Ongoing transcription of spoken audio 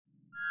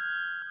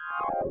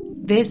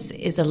This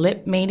is a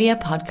Lip Media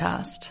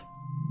podcast.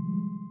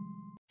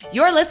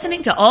 You're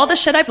listening to All the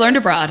Shit I've Learned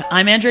Abroad.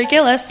 I'm Andrea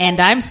Gillis. And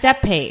I'm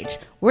Steph Page.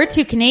 We're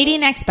two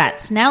Canadian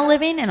expats now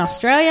living in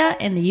Australia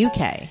and the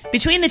UK.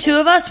 Between the two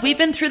of us, we've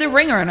been through the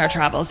ringer in our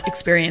travels,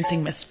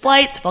 experiencing missed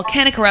flights,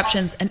 volcanic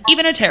eruptions, and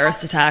even a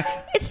terrorist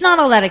attack. It's not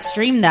all that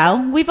extreme,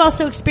 though. We've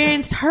also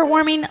experienced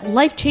heartwarming,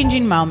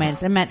 life-changing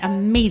moments and met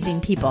amazing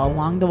people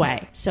along the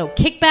way. So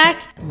kick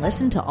back and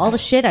listen to all the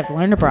shit I've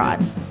learned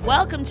abroad.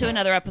 Welcome to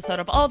another episode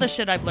of All the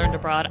Shit I've Learned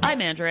Abroad.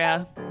 I'm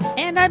Andrea.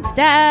 And I'm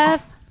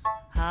Steph.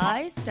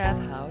 Hi, Steph.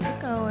 How's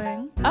it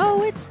going?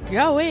 Oh, it's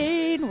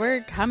going.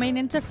 We're coming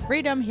into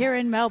freedom here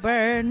in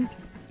Melbourne.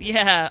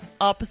 Yeah,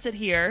 opposite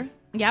here.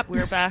 Yep.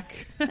 We're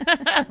back.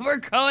 We're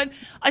going.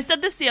 I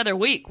said this the other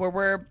week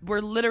where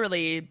we're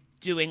literally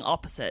doing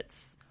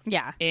opposites.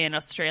 Yeah. In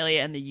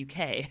Australia and the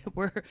UK.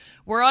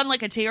 We're on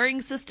like a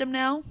tiering system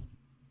now.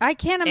 I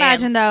can't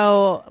imagine,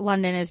 though,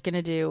 London is going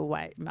to do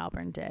what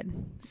Melbourne did.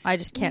 I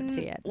just can't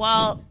see it.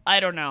 Well, I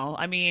don't know.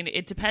 I mean,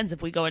 it depends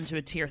if we go into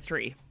a tier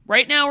 3.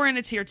 Right now, we're in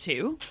a tier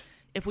 2.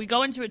 If we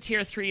go into a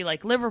tier 3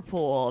 like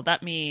Liverpool,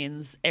 that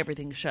means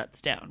everything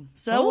shuts down.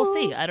 So we'll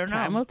see. I don't know.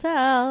 Time will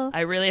tell.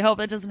 I really hope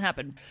it doesn't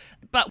happen.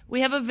 But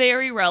we have a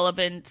very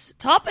relevant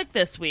topic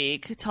this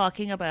week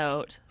talking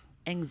about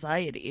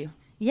anxiety.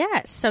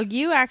 Yes. So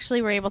you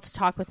actually were able to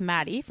talk with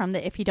Maddie from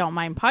the If You Don't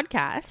Mind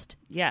podcast.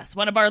 Yes,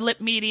 one of our Lip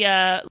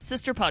Media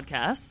sister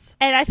podcasts.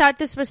 And I thought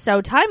this was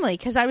so timely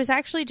because I was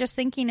actually just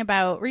thinking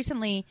about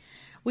recently,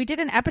 we did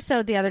an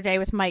episode the other day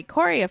with Mike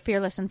Corey of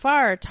Fearless and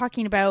Far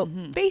talking about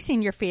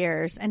facing your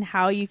fears and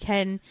how you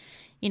can,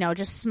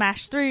 just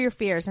smash through your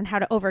fears and how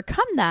to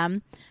overcome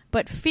them.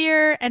 But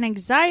fear and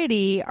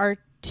anxiety are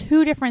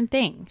two different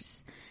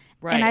things.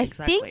 Right, and I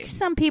exactly. think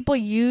some people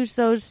use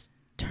those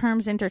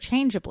terms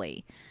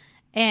interchangeably.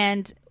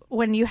 And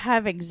when you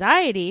have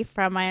anxiety,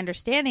 from my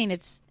understanding,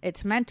 it's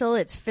mental,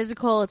 it's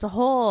physical, it's a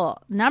whole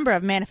number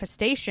of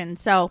manifestations.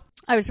 So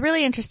I was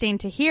really interesting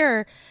to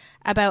hear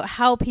about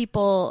how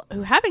people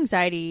who have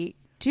anxiety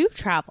do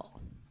travel,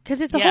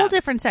 because it's a whole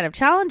different set of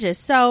challenges.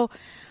 So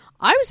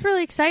I was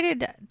really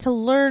excited to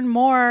learn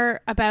more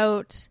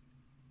about,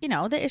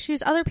 the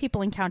issues other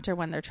people encounter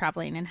when they're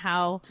traveling and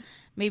how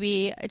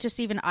maybe just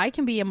even I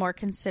can be a more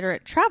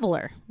considerate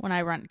traveler when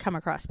I come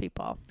across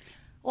people.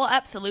 Well,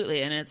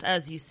 absolutely. And it's,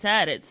 as you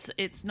said,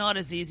 it's not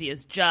as easy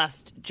as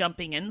just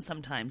jumping in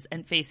sometimes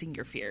and facing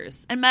your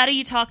fears. And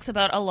Maddie talks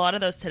about a lot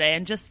of those today,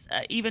 and just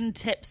even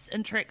tips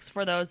and tricks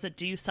for those that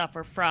do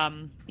suffer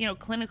from,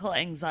 clinical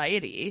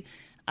anxiety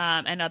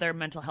and other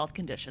mental health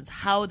conditions,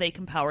 how they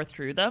can power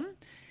through them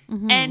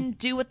and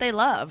do what they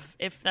love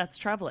if that's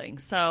traveling.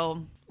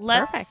 So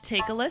let's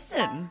take a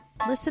listen.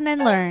 Listen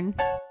and learn.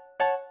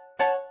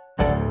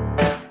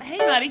 Hey,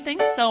 Maddie,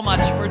 thanks so much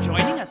for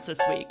joining us this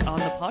week on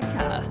the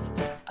podcast.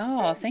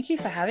 Oh, thank you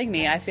for having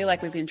me. I feel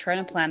like we've been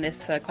trying to plan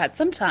this for quite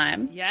some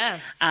time.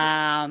 Yes.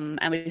 And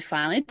we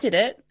finally did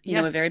it.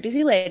 We're very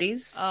busy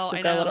ladies. Oh,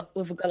 we've got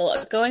a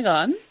lot going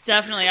on.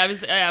 Definitely. I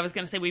was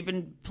going to say we've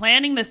been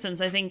planning this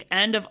since I think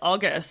end of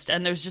August,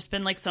 and there's just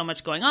been like so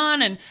much going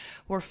on, and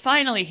we're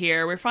finally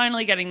here. We're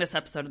finally getting this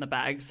episode in the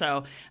bag.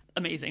 So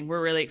amazing.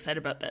 We're really excited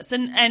about this.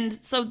 And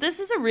so this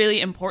is a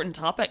really important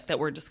topic that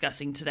we're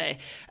discussing today,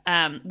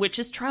 which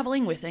is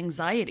traveling with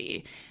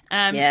anxiety.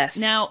 Yes.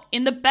 Now,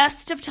 in the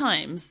best of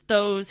times,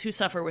 those who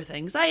suffer with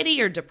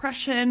anxiety or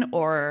depression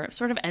or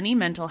sort of any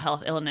mental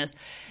health illness,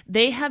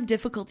 they have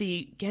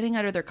difficulty getting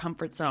out of their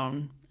comfort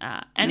zone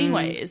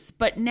anyways.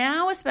 But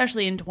now,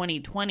 especially in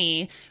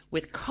 2020,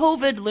 with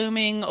COVID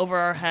looming over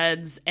our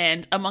heads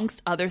and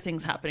amongst other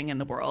things happening in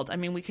the world, I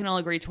mean, we can all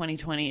agree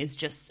 2020 is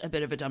just a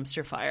bit of a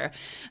dumpster fire.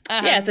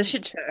 It's a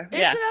shit show.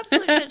 It's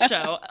an absolute shit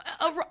show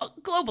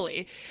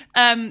globally.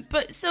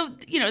 But so,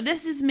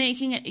 this is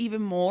making it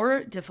even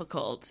more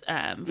difficult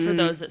for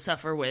those that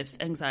suffer with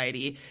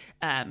anxiety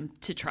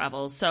to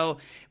travel. So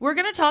we're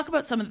going to talk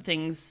about some of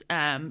these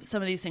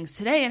things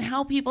today, and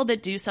how people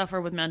that do suffer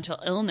with mental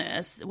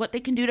illness, what they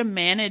can do to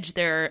manage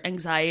their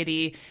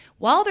anxiety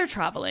while they're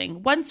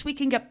traveling, once we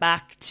can get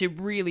back to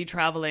really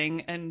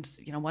traveling and,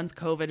 once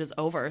COVID is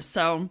over.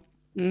 So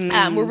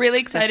we're really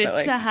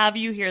excited to have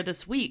you here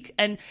this week.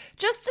 And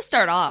just to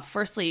start off,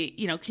 firstly,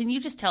 can you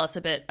just tell us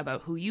a bit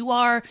about who you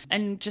are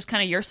and just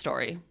kind of your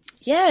story?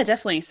 Yeah,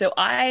 definitely. So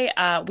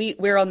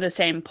we're on the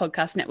same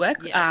podcast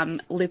network, Yes.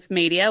 Lip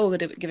Media. We're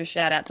going to give a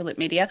shout out to Lip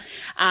Media.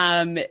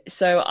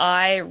 So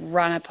I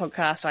run a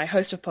podcast. I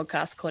host a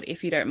podcast called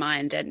If You Don't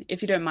Mind. And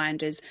If You Don't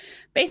Mind is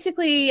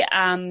basically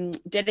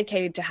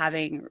dedicated to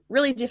having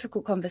really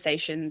difficult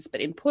conversations, but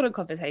important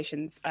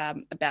conversations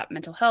about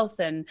mental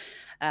health and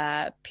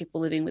people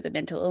living with a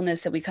mental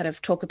illness. And we kind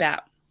of talk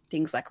about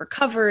things like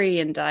recovery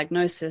and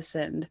diagnosis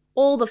and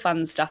all the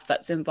fun stuff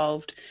that's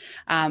involved.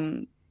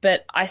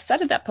 But I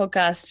started that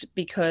podcast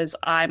because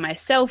I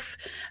myself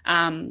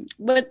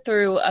went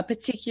through a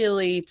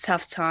particularly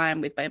tough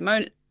time with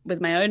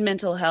my own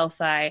mental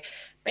health. I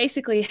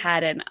basically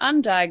had an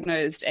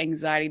undiagnosed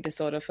anxiety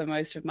disorder for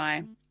most of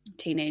my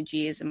teenage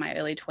years in my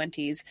early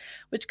 20s,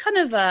 which kind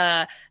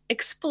of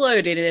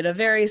exploded in a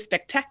very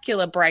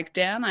spectacular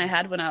breakdown I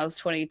had when I was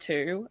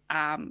 22.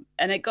 And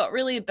it got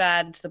really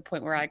bad to the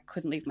point where I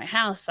couldn't leave my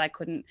house. I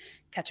couldn't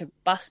catch a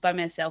bus by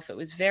myself. It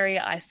was very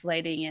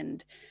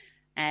isolating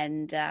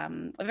and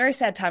a very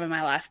sad time in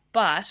my life.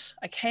 But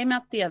I came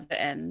out the other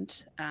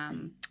end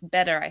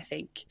better, I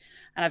think.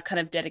 And I've kind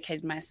of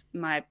dedicated my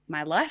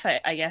life,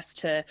 I guess,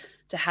 to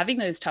having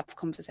those tough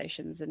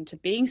conversations and to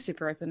being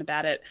super open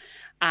about it.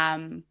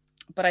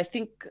 But I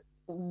think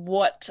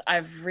what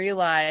I've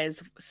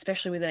realized,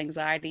 especially with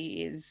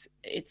anxiety, is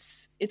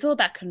it's all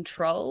about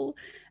control.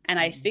 And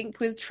I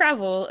think with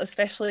travel,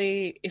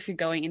 especially if you're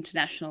going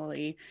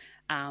internationally,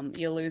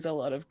 you lose a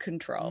lot of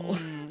control.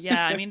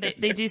 Yeah, I mean,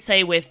 they do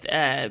say with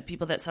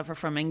people that suffer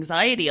from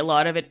anxiety, a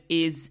lot of it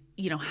is,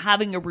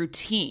 having a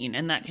routine,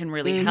 and that can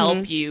really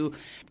help you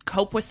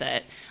cope with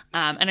it.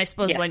 And I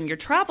suppose when you're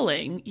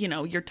traveling,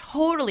 you're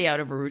totally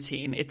out of a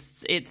routine.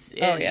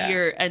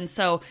 And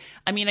so,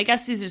 I mean, I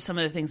guess these are some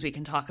of the things we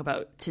can talk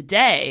about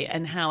today,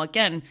 and how,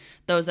 again,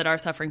 those that are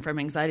suffering from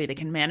anxiety, they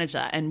can manage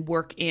that and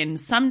work in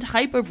some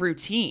type of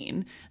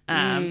routine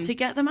to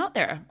get them out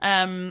there.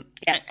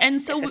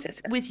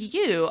 With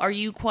you, are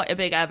you quite a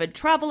big avid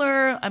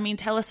traveler? I mean,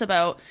 tell us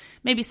about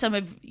maybe some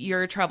of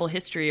your travel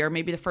history, or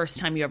maybe the first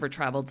time you ever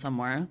traveled somewhere.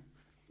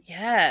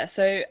 Yeah,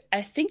 so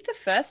I think the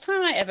first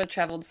time I ever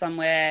traveled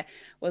somewhere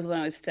was when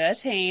I was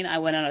 13. I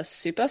went on a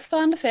super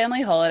fun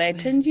family holiday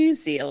to New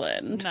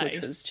Zealand,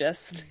 which was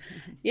just,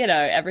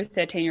 every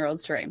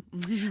 13-year-old's dream.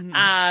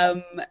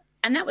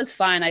 And that was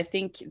fine. I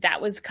think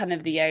that was kind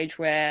of the age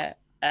where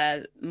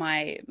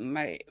my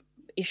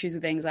issues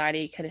with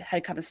anxiety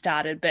had kind of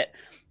started. But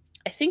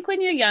I think when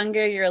you're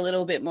younger, you're a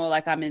little bit more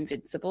like, I'm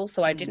invincible.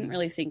 So I didn't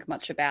really think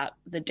much about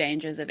the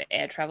dangers of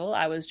air travel.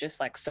 I was just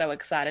like so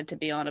excited to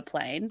be on a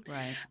plane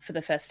for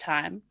the first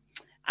time.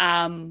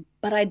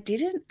 But I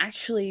didn't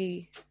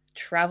actually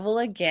travel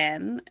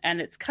again. And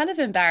it's kind of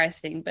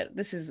embarrassing, but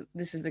this is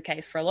the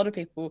case for a lot of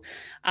people,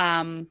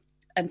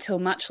 until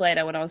much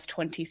later when I was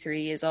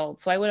 23 years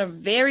old. So I went a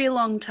very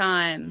long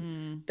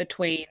time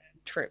between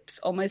trips,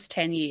 almost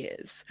 10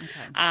 years.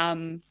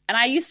 And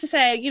I used to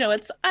say, I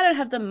don't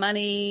have the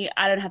money,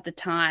 I don't have the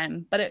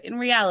time, but in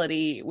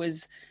reality, it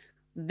was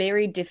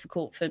very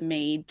difficult for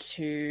me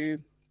to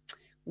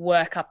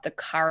work up the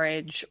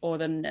courage or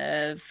the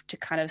nerve to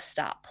kind of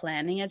start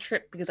planning a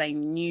trip, because I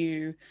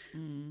knew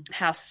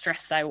how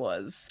stressed I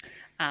was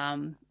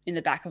in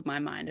the back of my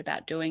mind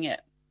about doing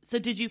it. So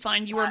did you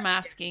find you were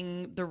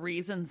masking the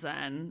reasons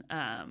then?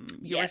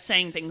 You were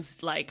saying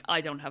things like,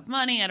 I don't have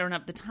money, I don't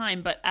have the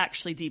time, but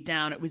actually deep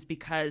down it was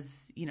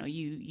because,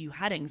 you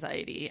had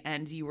anxiety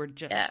and you were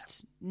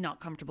just not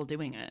comfortable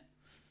doing it.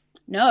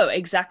 No,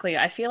 exactly.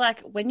 I feel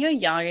like when you're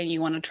young and you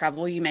want to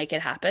travel, you make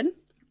it happen.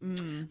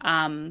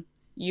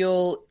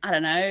 I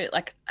don't know,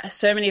 like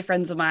so many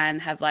friends of mine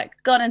have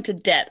like gone into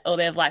debt, or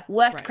they've like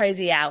worked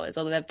crazy hours,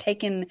 or they've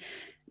taken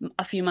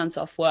a few months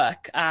off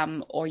work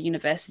or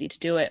university to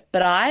do it.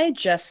 But I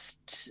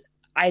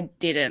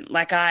didn't.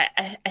 Like I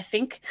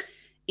think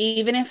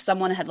even if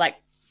someone had like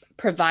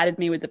provided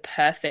me with the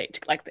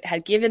perfect, like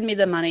had given me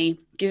the money,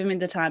 given me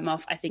the time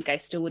off, I think I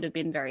still would have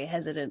been very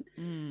hesitant.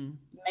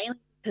 Mainly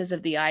because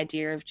of the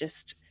idea of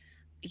just,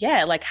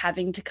 like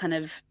having to kind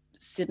of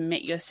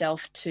submit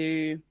yourself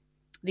to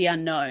the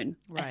unknown,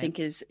 I think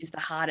is the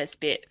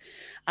hardest bit.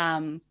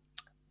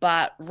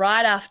 But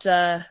right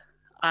after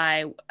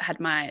I had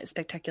my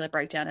spectacular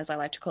breakdown, as I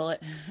like to call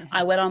it,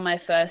 I went on my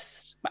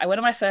first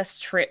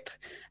trip,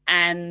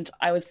 and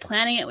I was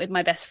planning it with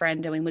my best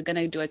friend, and we were going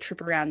to do a trip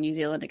around New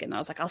Zealand again. I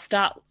was like,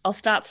 I'll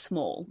start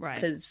small,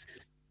 because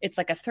it's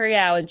like a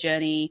 3-hour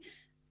journey.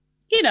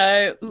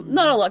 Not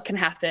a lot can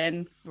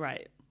happen.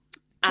 Right.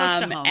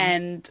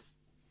 And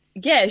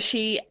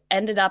she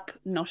ended up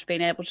not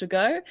being able to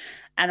go.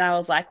 And I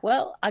was like,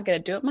 well, I got to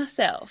do it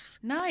myself.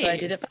 Nice. So I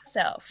did it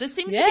myself. This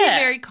seems to be a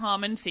very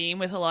common theme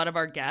with a lot of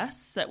our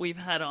guests that we've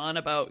had on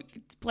about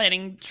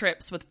planning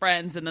trips with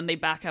friends, and then they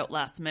back out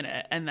last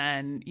minute. And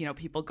then,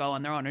 people go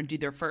on their own and do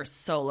their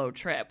first solo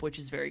trip, which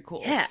is very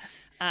cool. Yeah.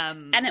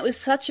 And it was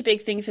such a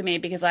big thing for me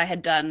because I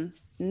had done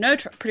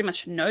pretty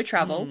much no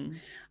travel.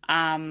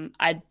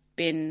 I'd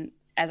been,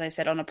 as I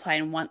said, on a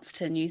plane once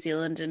to New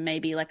Zealand, and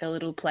maybe like a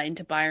little plane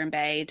to Byron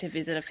Bay to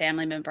visit a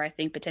family member, I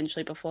think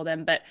potentially before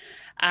them. But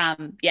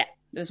it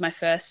was my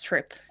first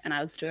trip, and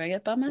I was doing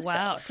it by myself.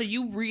 Wow. So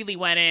you really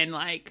went in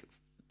like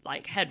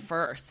head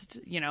first,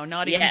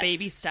 not even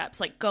baby steps,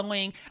 like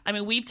going. I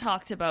mean, we've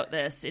talked about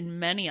this in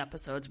many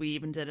episodes. We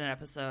even did an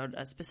episode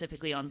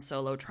specifically on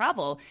solo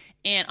travel.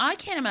 And I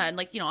can't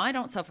imagine, I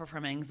don't suffer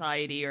from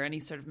anxiety or any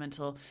sort of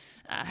mental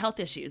health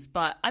issues,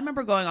 but I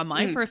remember going on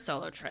my first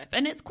solo trip,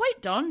 and it's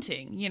quite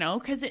daunting,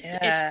 because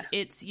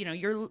it's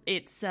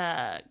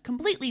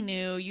completely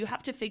new. You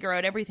have to figure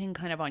out everything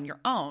kind of on your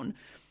own.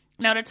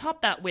 Now, to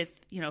top that with,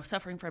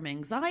 suffering from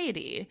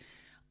anxiety,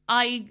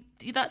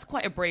 that's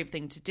quite a brave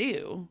thing to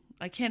do.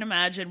 I can't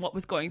imagine what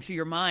was going through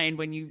your mind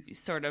when you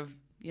sort of,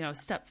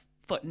 step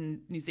foot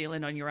in New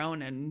Zealand on your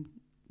own and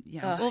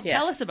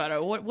Tell us about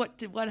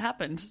it. What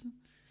happened?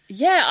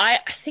 Yeah, I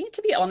think,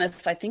 to be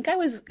honest, I think I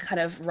was kind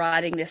of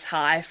riding this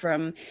high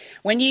from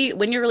when you're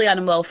really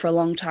unwell for a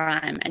long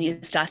time and you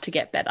start to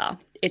get better.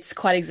 It's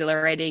quite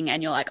exhilarating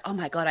and you're like, oh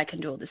my God, I can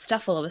do all this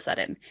stuff all of a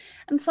sudden.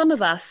 And some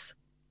of us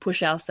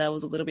push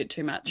ourselves a little bit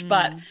too much.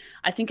 But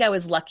I think I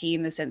was lucky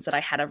in the sense that I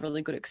had a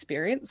really good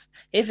experience.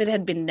 If it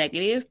had been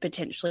negative,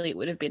 potentially it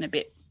would have been a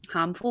bit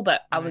harmful,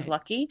 but I was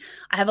lucky.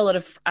 I have a lot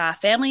of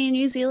family in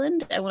New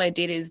Zealand, and what I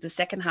did is the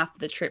second half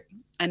of the trip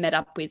I met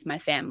up with my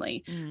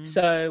family.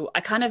 So I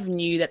kind of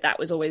knew that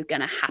was always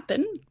going to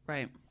happen.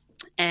 Right.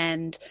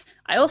 And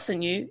I also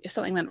knew if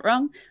something went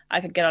wrong,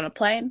 I could get on a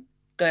plane,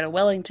 go to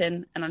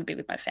Wellington, and I'd be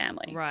with my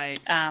family. Right.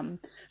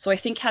 So I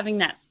think having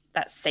that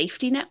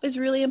safety net was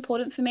really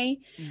important for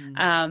me.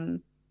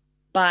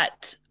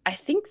 But I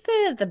think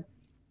the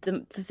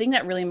thing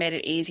that really made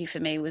it easy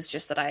for me was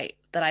just that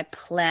I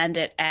planned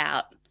it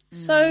out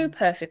so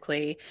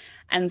perfectly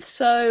and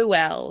so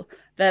well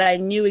that I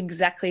knew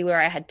exactly where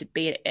I had to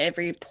be at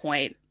every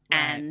point,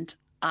 and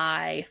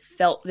I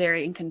felt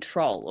very in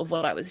control of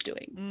what I was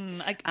doing.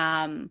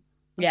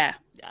 Yeah.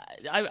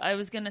 I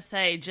was going to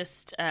say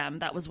just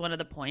that was one of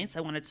the points I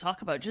wanted to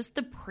talk about, just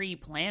the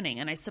pre-planning.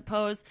 And I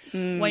suppose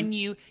when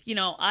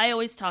I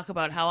always talk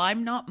about how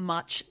I'm not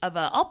much of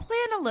I'll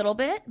plan a little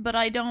bit, but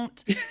I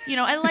don't,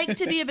 I like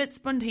to be a bit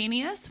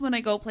spontaneous when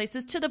I go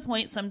places, to the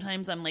point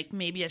sometimes I'm like,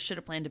 maybe I should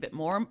have planned a bit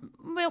more,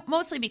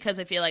 mostly because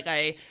I feel like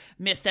I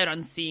missed out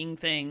on seeing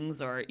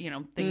things or,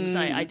 things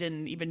I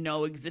didn't even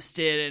know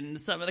existed in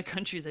some of the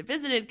countries I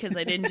visited because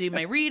I didn't do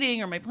my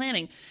reading or my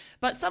planning.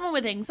 But someone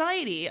with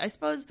anxiety, I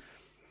suppose,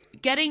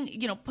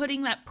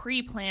 putting that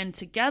pre-plan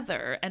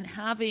together and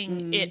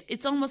having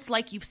it's almost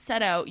like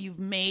you've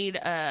made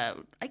I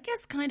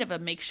guess kind of a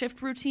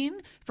makeshift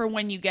routine for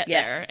when you get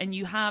there, and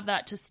you have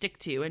that to stick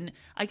to. And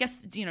I guess,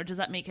 does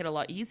that make it a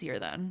lot easier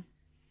then?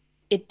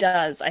 It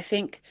does. I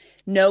think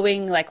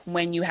knowing like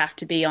when you have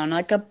to be on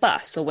like a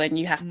bus or when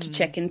you have to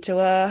check into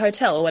a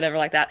hotel or whatever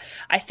like that,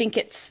 I think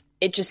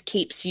it just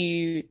keeps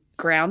you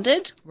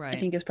grounded. Right. I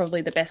think is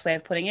probably the best way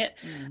of putting it.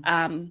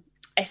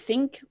 I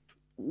think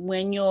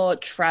when you're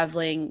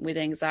traveling with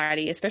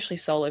anxiety, especially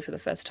solo for the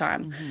first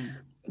time,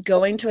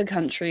 going to a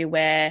country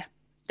where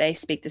they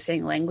speak the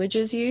same language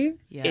as you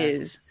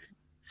is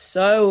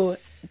so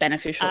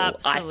beneficial.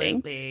 Absolutely. I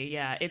think.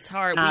 Yeah, it's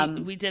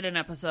hard. We did an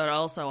episode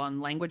also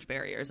on language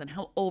barriers and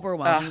how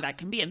overwhelming that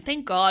can be. And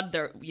thank God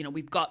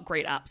we've got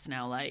great apps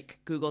now like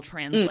Google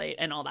Translate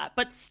and all that.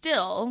 But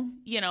still,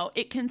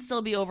 it can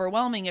still be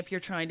overwhelming if you're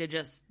trying to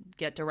just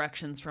get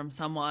directions from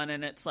someone.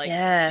 And it's like,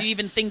 do you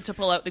even think to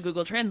pull out the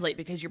Google Translate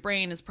because your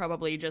brain is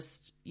probably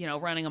just,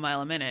 running a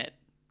mile a minute,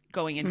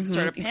 going into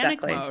sort of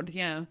panic mode.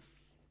 Yeah.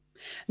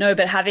 No,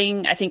 but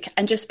I think,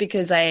 and just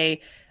because I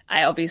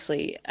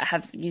obviously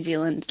have New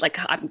Zealand, like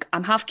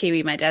I'm half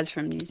Kiwi, my dad's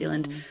from New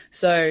Zealand.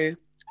 So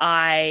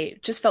I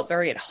just felt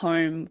very at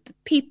home with the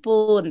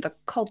people and the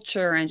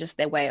culture and just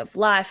their way of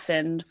life.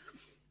 And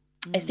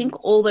I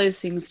think all those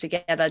things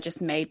together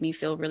just made me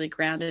feel really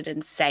grounded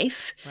and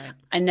safe. Right.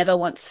 I never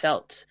once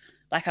felt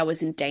like I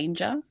was in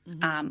danger.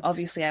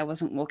 Obviously I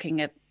wasn't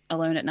walking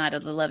alone at night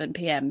at 11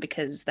 p.m.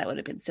 because that would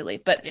have been silly.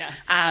 But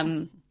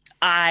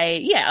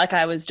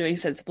I was doing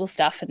sensible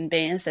stuff and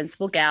being a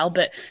sensible gal.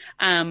 But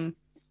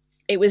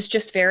it was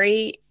just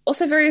very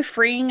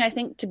freeing, I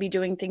think, to be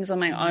doing things on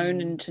my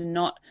own and to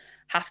not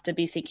have to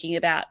be thinking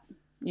about,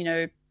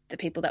 the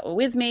people that were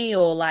with me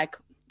or like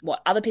what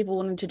other people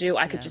wanted to do.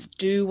 I could just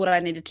do what I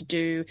needed to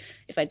do.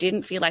 If I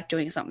didn't feel like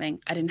doing something,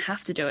 I didn't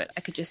have to do it. I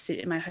could just sit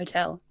in my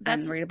hotel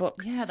and read a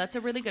book. Yeah, that's a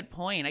really good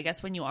point. I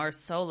guess when you are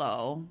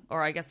solo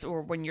or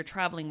when you're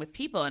traveling with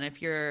people and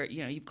if you're,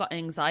 you've got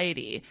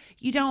anxiety,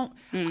 you don't,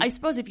 I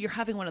suppose if you're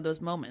having one of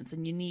those moments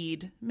and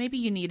maybe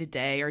you need a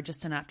day or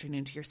just an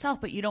afternoon to yourself,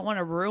 but you don't want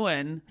to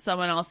ruin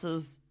someone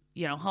else's,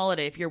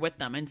 holiday if you're with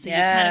them. And so you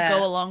kind of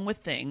go along with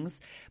things,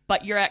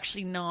 but you're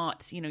actually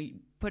not,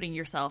 putting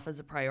yourself as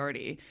a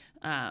priority.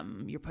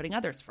 You're putting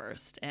others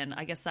first. And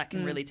I guess that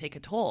can really take a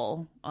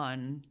toll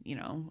on,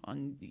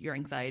 on your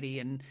anxiety.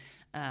 And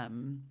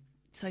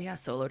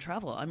solo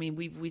travel. I mean,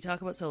 we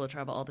talk about solo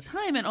travel all the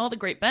time and all the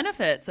great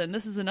benefits. And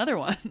this is another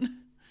one.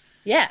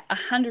 Yeah,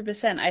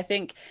 100%. I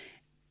think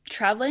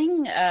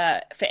traveling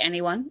for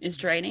anyone is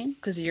draining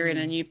because you're in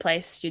a new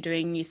place, you're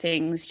doing new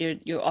things,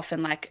 you're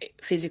often like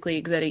physically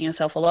exerting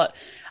yourself a lot.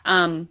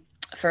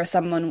 For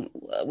someone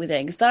with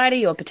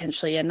anxiety or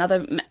potentially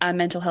another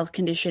mental health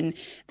condition,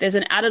 there's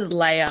an added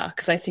layer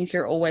because I think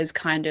you're always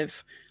kind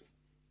of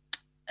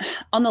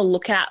on the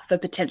lookout for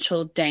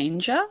potential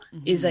danger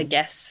is, I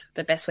guess,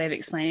 the best way of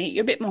explaining it.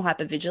 You're a bit more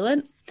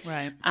hypervigilant.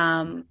 Right.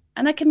 And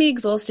that can be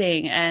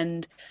exhausting.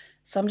 And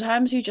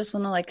sometimes you just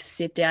want to like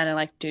sit down and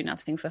like do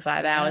nothing for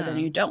 5 hours and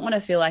you don't want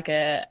to feel like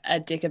a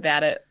dick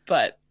about it.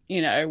 But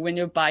when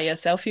you're by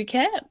yourself, you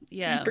can.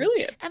 Yeah. It's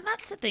brilliant. And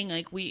that's the thing,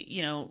 like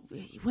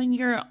when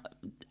you're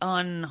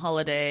on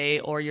holiday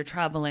or you're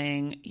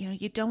traveling,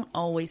 you don't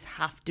always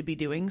have to be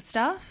doing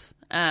stuff.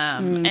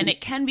 And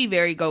it can be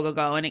very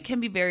go, and it can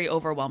be very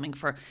overwhelming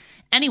for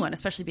anyone,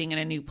 especially being in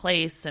a new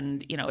place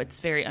and, it's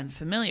very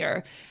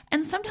unfamiliar.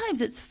 And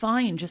sometimes it's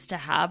fine just to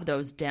have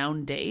those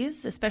down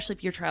days, especially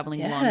if you're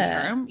traveling long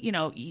term.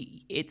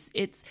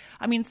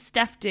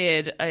 Steph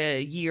did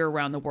a year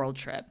around the world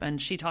trip, and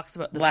she talks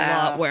about this a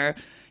lot where,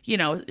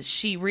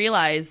 she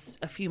realized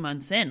a few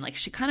months in, like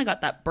she kind of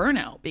got that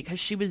burnout because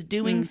she was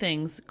doing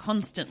things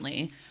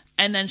constantly.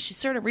 And then she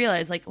sort of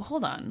realized, like, well,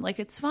 hold on, like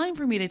it's fine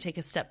for me to take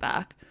a step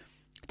back.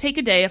 Take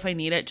a day if I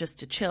need it, just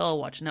to chill,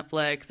 watch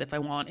Netflix if I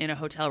want in a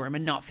hotel room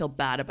and not feel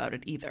bad about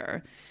it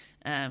either.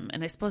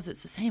 And I suppose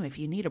it's the same. If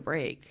you need a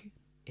break,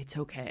 it's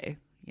okay,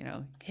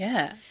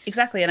 Yeah,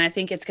 exactly. And I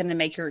think it's going to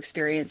make your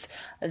experience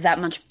that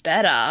much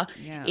better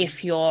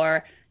if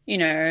you're,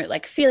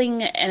 like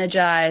feeling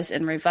energized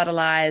and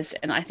revitalized.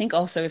 And I think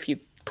also if you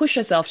push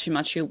yourself too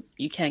much,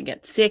 you can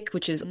get sick,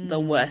 which is the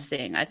worst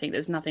thing. I think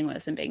there's nothing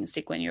worse than being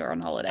sick when you're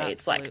on holiday.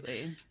 Absolutely.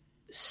 It's like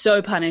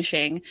so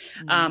punishing.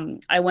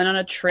 I went on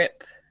a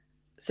trip.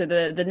 So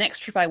the next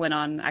trip I went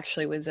on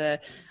actually was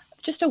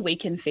just a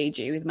week in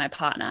Fiji with my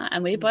partner,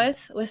 and we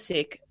both were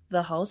sick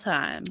the whole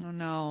time. Oh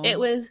no. It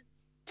was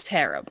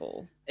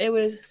terrible. It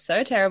was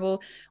so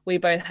terrible. We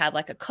both had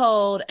like a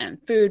cold and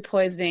food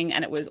poisoning,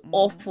 and it was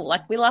awful.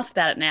 Like we laugh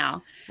about it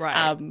now.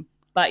 Right.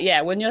 But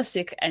yeah, when you're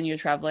sick and you're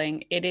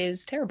traveling, it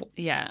is terrible.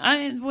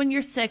 Yeah. When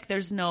you're sick,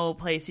 there's no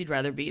place you'd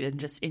rather be than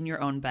just in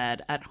your own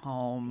bed at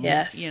home.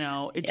 Yes.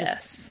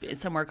 Just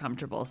it's somewhere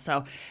comfortable.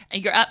 So,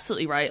 and you're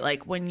absolutely right.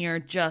 Like when you're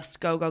just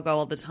go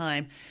all the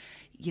time,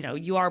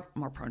 you are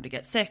more prone to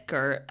get sick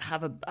or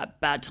have a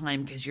bad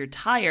time because you're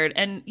tired.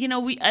 And,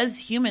 we, as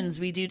humans,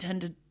 we do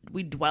tend to,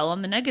 we dwell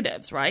on the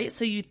negatives, right?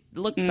 So you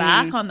look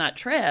back on that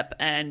trip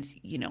and,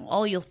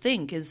 all you'll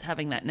think is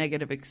having that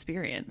negative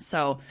experience.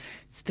 So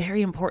it's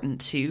very important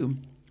to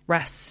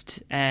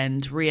rest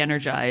and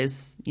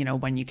re-energize,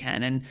 when you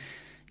can. And,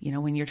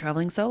 when you're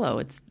traveling solo,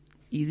 it's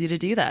easy to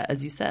do that,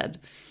 as you said.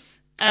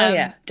 Oh,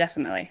 yeah,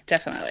 definitely.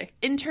 Definitely.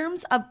 In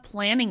terms of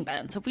planning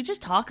then, so if we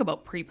just talk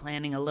about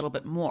pre-planning a little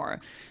bit more,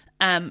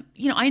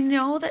 I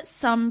know that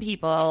some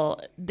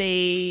people,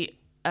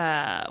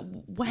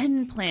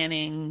 when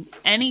planning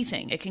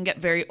anything, it can get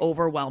very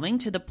overwhelming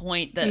to the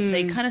point that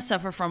they kind of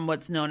suffer from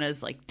what's known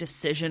as like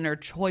decision or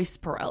choice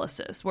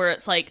paralysis, where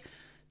it's like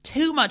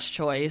too much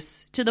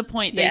choice to the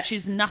point they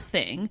choose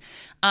nothing.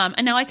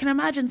 And now I can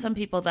imagine some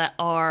people that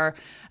are,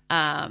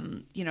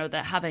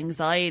 that have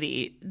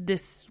anxiety.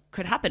 This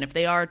could happen if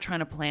they are trying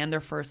to plan their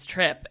first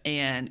trip,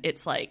 and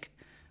it's like,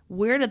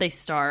 where do they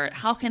start?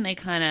 How can they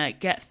kind of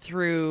get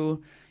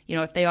through,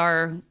 if they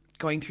are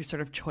going through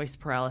sort of choice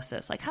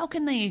paralysis, like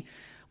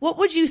what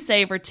would you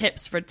say for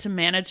tips to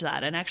manage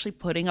that and actually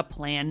putting a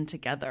plan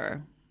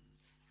together?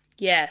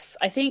 Yes,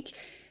 I think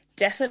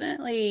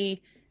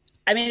definitely.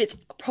 I mean, it's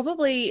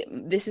probably,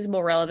 this is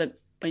more relevant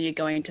when you're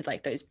going to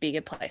like those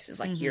bigger places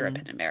like Europe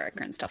and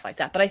America and stuff like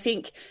that. But I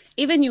think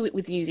even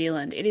with New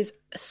Zealand, it is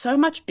so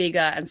much bigger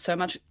and so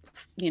much,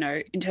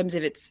 in terms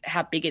of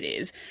how big it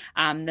is,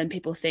 than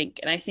people think.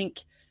 And I think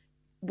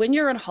when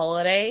you're on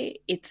holiday,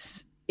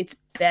 it's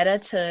better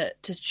to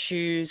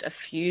choose a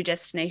few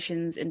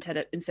destinations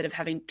instead of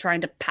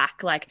trying to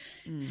pack like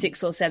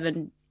 6 or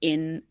 7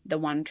 in the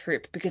one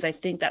trip, because I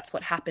think that's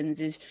what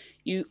happens is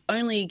you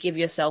only give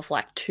yourself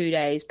like 2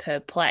 days per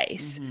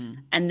place,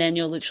 and then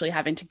you're literally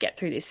having to get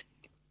through this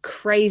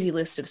crazy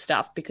list of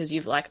stuff because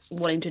you've like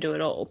wanting to do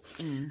it all.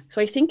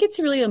 So I think it's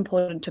really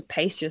important to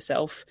pace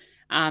yourself,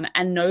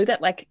 and know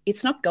that like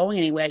it's not going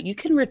anywhere. You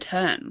can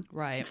return.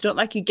 Right. It's not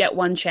like you get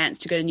one chance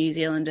to go to New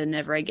Zealand and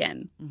never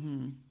again.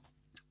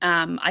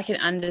 I can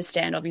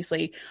understand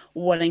obviously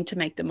wanting to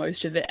make the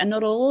most of it, and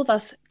not all of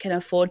us can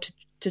afford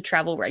to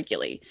travel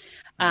regularly.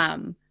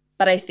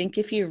 But I think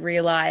if you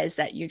realize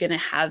that you're going to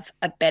have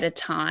a better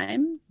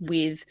time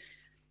with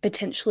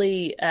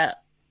potentially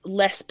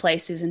less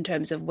places in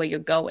terms of where you're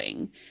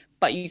going,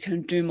 but you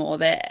can do more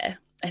there,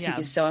 I think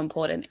is so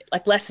important.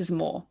 Like less is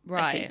more.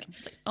 Right.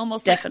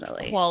 Almost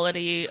definitely like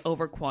quality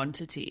over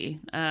quantity.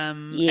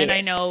 And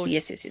I know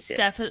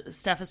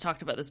Steph has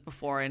talked about this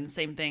before, and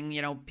same thing,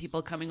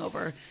 people coming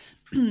over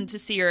to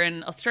see her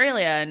in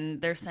Australia, and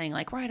they're saying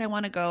like, right, I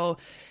want to go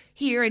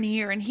here and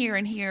here and here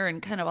and here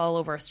and kind of all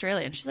over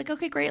Australia. And she's like,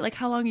 okay, great. Like,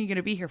 how long are you going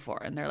to be here for?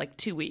 And they're like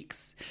 2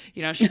 weeks.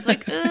 She's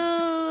like,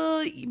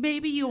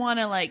 maybe you want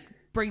to like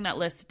bring that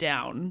list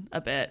down a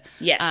bit.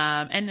 Yes.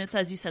 And it's,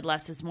 as you said,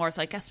 less is more.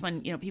 So I guess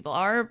when, people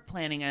are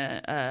planning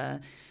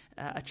a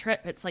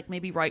trip, it's like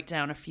maybe write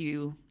down a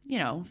few,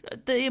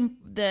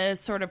 the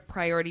sort of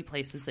priority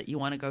places that you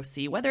want to go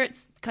see, whether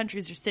it's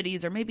countries or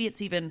cities, or maybe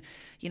it's even,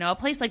 a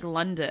place like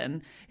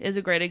London is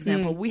a great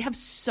example. We have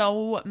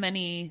so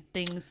many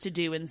things to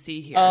do and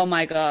see here. Oh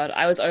my God.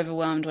 I was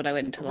overwhelmed when I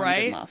went to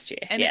London last year.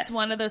 And it's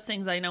one of those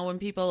things I know when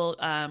people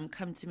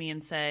come to me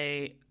and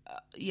say,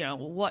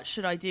 what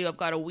should I do? I've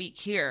got a week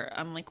here.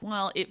 I'm like,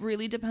 well, it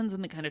really depends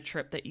on the kind of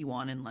trip that you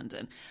want in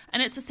London.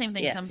 And it's the same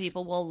thing. Yes. Some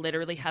people will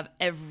literally have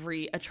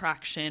every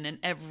attraction and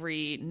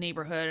every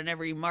neighborhood and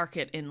every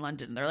market in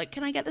London. They're like,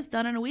 can I get this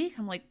done in a week?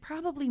 I'm like,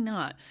 probably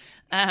not.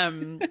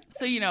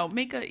 So,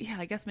 make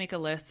a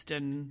list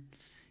and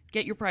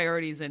get your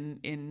priorities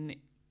in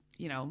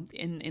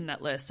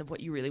that list of what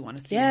you really want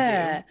to see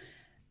and do.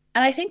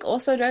 And I think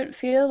also don't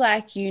feel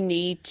like you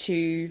need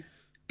to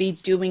be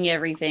doing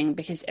everything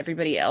because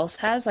everybody else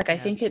has. Like, I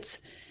think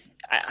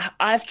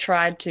I've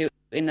tried to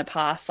in the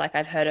past, like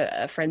I've heard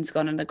a friend's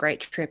gone on a great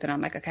trip and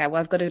I'm like, okay, well,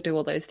 I've got to do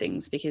all those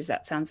things because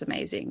that sounds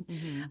amazing.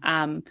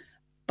 Mm-hmm.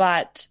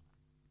 But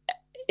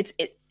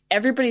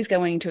everybody's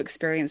going to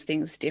experience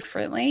things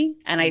differently.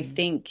 And I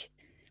think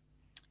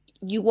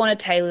you want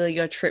to tailor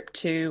your trip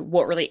to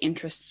what really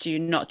interests you,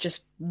 not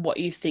just what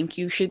you think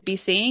you should be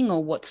seeing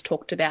or what's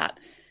talked about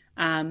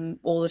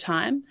all the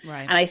time.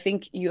 Right. And I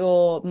think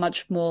you're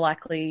much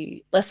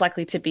less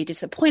likely to be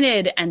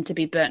disappointed and to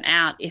be burnt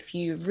out if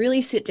you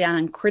really sit down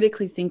and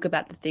critically think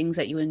about the things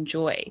that you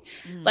enjoy.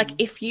 Like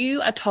if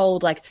you are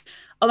told like,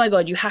 oh my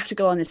God, you have to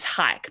go on this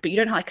hike, but you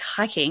don't like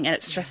hiking and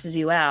it stresses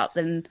you out,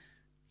 then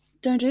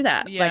don't do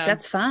that. Yeah. Like,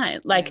 that's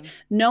fine. Like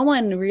no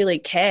one really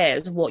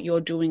cares what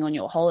you're doing on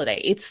your holiday.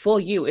 It's for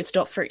you. It's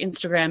not for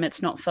Instagram.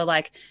 It's not for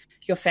like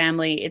your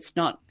family. It's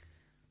not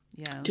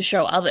to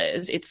show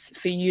others. It's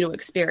for you to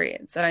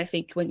experience. And I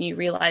think when you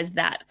realize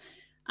that,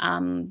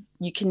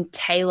 you can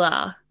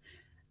tailor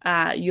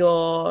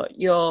your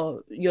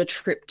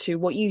trip to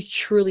what you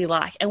truly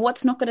like and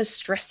what's not going to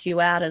stress you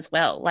out as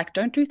well. Like,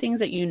 don't do things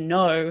that you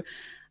know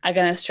are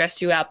going to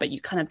stress you out, but you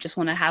kind of just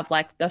want to have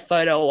like the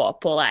photo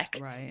op or like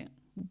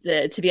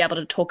to be able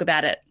to talk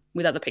about it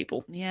with other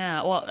people.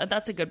 Yeah, well,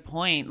 that's a good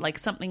point. Like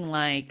something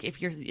like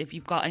if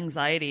you've got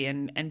anxiety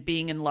and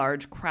being in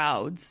large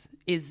crowds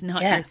is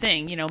not your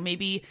thing.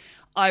 Maybe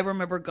I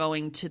remember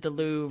going to the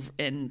Louvre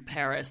in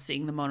Paris,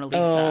 seeing the Mona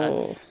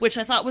Lisa, which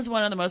I thought was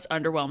one of the most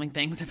underwhelming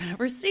things I've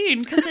ever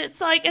seen because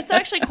it's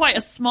actually quite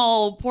a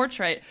small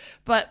portrait,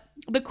 but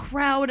the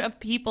crowd of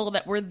people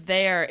that were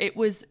there, it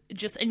was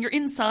just, and you're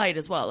inside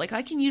as well. Like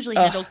I can usually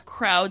handle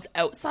crowds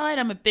outside.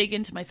 I'm a big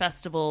into my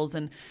festivals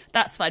and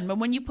that's fine. But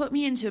when you put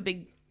me into a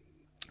big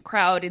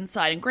crowd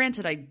inside, and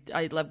granted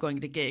I love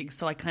going to gigs,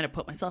 so I kind of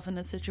put myself in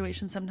this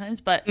situation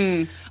sometimes, but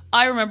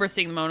I remember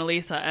seeing the Mona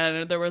Lisa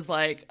and there was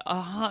like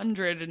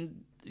 100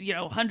 and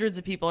hundreds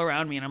of people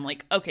around me and I'm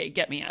like, okay,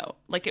 get me out.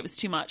 Like it was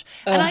too much.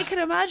 And I can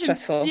imagine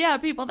stressful.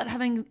 People that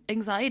have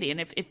anxiety, and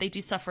if they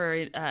do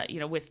suffer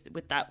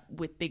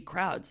with big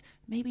crowds,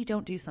 maybe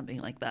don't do something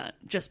like that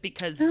just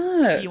because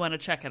you want to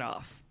check it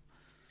off.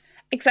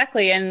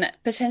 Exactly. And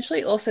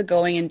potentially also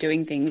going and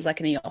doing things like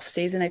in the off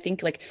season. I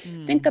think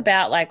think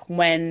about like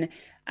when,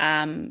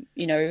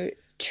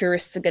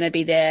 tourists are going to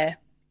be there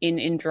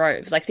in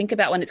droves. Like think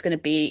about when it's going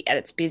to be at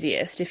its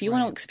busiest. If you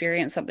want to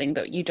experience something,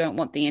 but you don't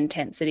want the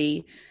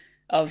intensity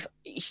of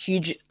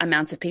huge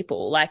amounts of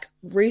people, like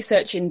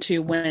research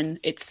into when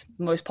it's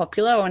most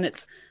popular or when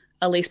it's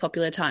a least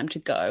popular time to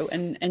go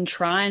and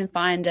try and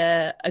find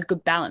a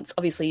good balance.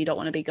 Obviously you don't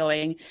want to be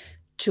going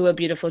to a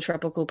beautiful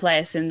tropical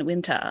place in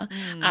winter.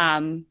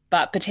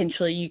 But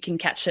potentially you can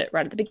catch it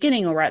right at the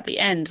beginning or right at the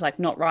end, like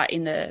not right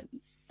in the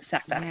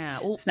smack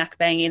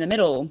bang in the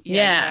middle.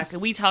 Yeah. Exactly.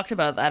 We talked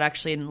about that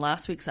actually in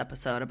last week's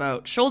episode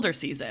about shoulder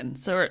season.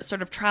 So we're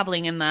sort of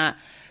traveling in that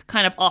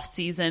kind of off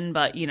season,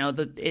 but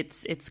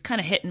it's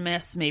kind of hit and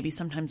miss, maybe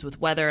sometimes with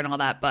weather and all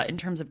that. But in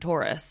terms of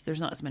tourists, there's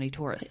not as many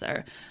tourists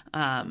there.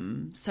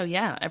 So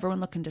yeah, everyone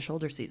looking to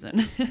shoulder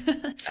season.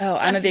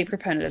 I'm a big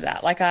proponent of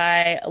that. Like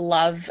I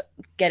love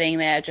getting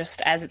there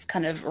just as it's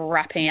kind of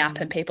wrapping up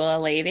and people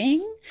are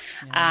leaving,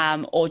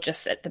 or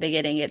just at the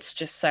beginning. It's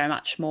just so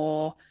much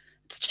more.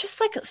 It's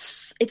just like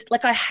it's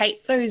like I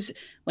hate those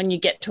when you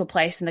get to a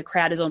place and the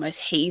crowd is almost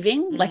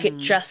heaving. Like it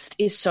just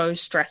is so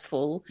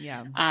stressful.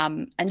 Yeah.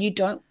 And you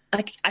don't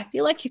like. I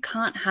feel like you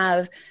can't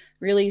have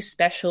really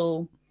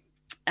special,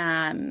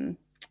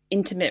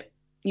 intimate,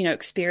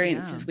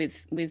 experiences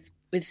with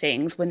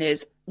things when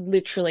there's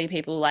literally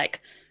people like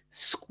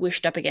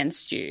squished up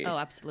against you. Oh,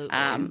 absolutely.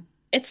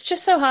 It's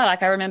just so hard.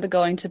 Like I remember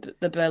going to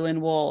the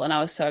Berlin Wall and I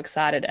was so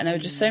excited and there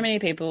were just so many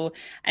people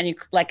and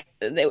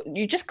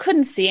you just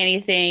couldn't see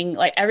anything.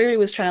 Like everybody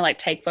was trying to like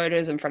take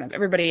photos in front of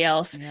everybody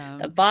else. Yeah.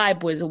 The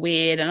vibe was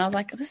weird and I was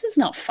like, this is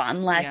not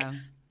fun. Like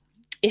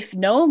if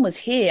no one was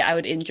here, I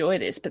would enjoy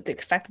this. But the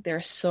fact that there are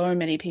so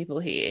many people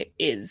here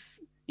is,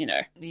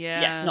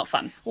 not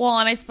fun. Well,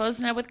 and I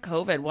suppose now with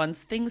COVID,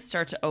 once things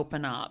start to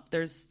open up,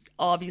 there's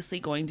obviously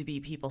going to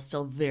be people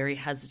still very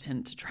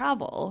hesitant to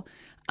travel.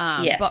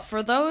 But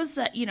for those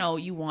that,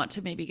 you want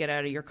to maybe get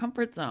out of your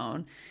comfort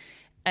zone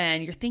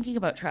and you're thinking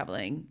about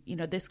traveling,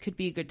 this could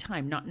be a good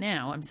time. Not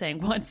now. I'm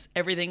saying once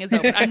everything is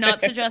open. I'm not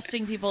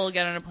suggesting people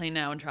get on a plane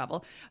now and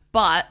travel.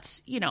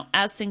 But,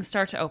 as things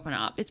start to open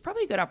up, it's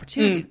probably a good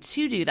opportunity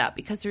to do that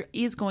because there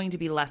is going to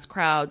be less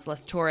crowds,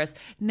 less tourists.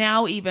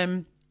 Now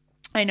even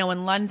I know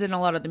in London, a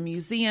lot of the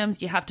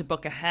museums, you have to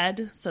book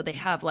ahead. So they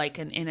have like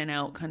an in and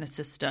out kind of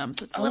system.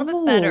 So it's a little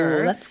bit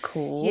better. That's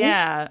cool.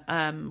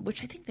 Yeah.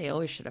 Which I think they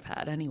always should have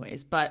had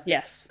anyways. But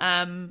yes.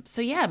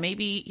 So yeah,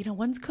 maybe,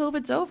 once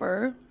COVID's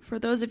over, for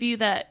those of you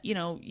that,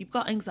 you've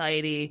got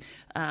anxiety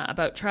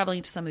about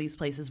traveling to some of these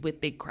places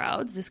with big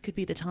crowds, this could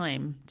be the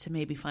time to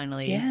maybe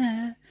finally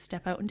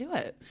step out and do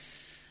it.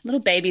 Little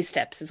baby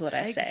steps is what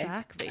I say.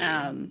 Exactly.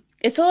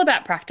 It's all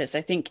about practice.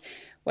 I think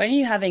when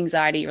you have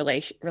anxiety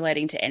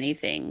relating to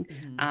anything,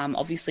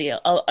 obviously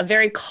a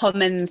very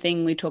common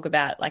thing we talk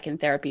about like in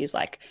therapy is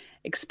like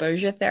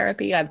exposure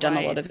therapy. I've done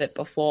a lot of it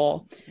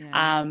before.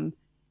 Yeah.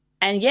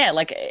 And yeah,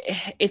 like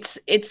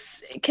it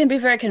can be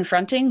very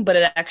confronting, but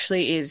it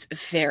actually is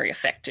very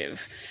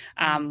effective.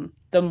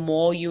 The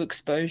more you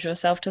expose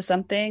yourself to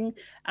something,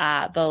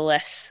 the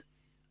less,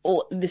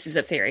 or this is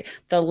a theory,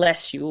 the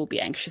less you will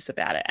be anxious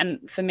about it.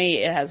 And for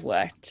me, it has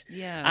worked.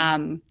 Yeah.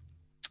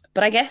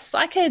 But I guess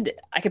I could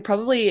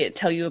probably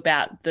tell you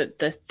about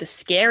the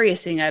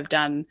scariest thing I've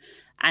done,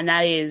 and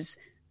that is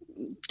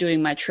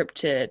doing my trip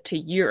to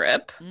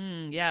Europe.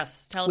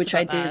 Yes, tell us which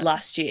I did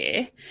last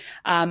year.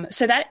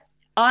 So that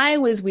I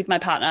was with my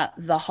partner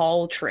the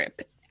whole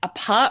trip,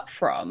 apart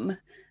from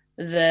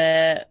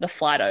the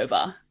flight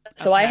over.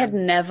 So I had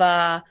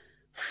never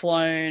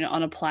flown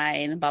on a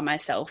plane by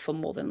myself for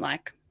more than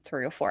like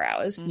 3 or 4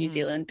 hours, New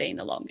Zealand being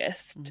the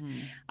longest.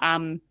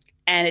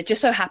 And it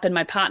just so happened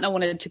my partner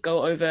wanted to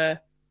go over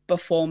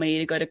before me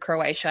to go to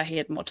Croatia. He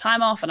had more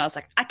time off, and I was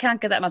like, I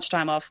can't get that much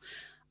time off.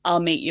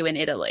 I'll meet you in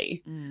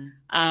Italy.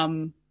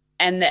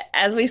 And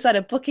as we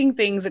started booking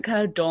things, it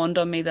kind of dawned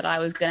on me that I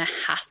was going to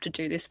have to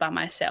do this by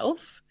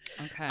myself.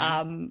 Okay.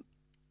 And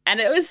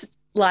it was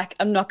like,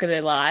 I'm not going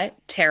to lie,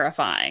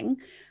 terrifying.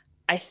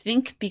 I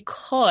think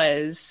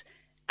because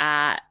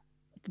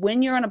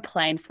when you're on a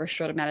plane for a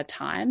short amount of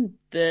time,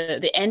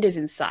 the end is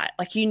in sight.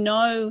 Like,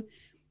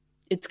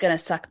 it's going to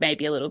suck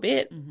maybe a little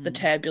bit. The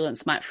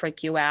turbulence might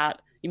freak you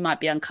out. You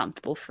might be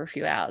uncomfortable for a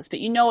few hours, but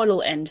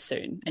it'll end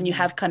soon, and you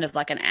have kind of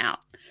like an out.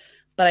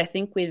 But I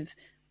think with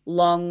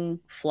long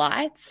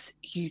flights,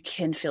 you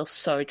can feel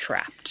so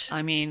trapped.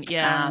 I mean,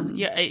 I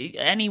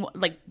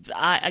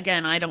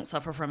don't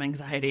suffer from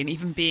anxiety,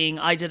 and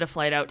I did a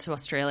flight out to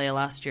Australia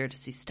last year to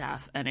see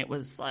Steph, and it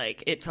was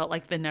like, it felt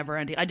like the never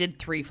ending. I did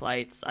 3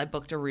 flights. I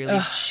booked a really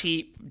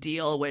cheap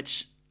deal,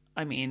 which,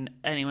 I mean,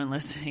 anyone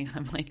listening,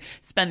 I'm like,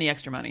 spend the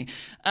extra money.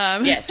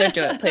 Yeah, don't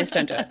do it. Please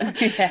don't do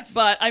it. Yes.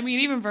 But I mean,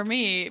 even for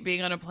me,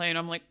 being on a plane,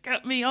 I'm like,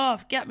 get me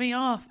off.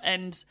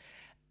 And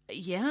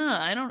yeah,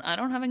 I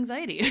don't have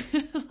anxiety.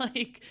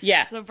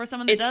 So for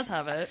someone that does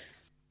have it.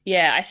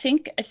 Yeah, I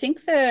think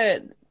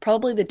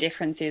probably the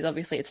difference is,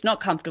 obviously it's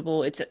not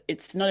comfortable.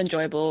 It's not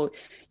enjoyable.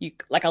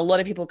 A lot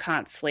of people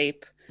can't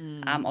sleep.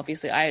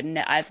 Obviously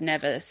I've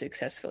never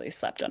successfully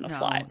slept on a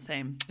flight.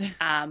 Same.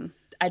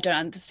 I don't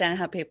understand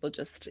how people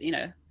just,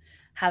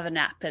 have a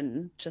nap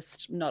and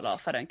just nod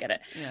off. I don't get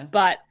it. Yeah.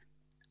 But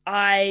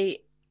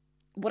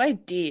what I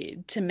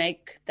did to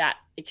make that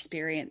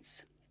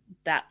experience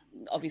that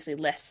obviously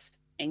less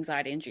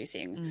anxiety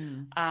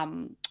inducing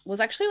was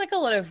actually like a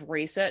lot of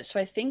research.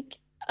 So I think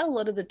a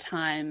lot of the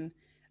time,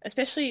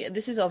 especially,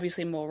 this is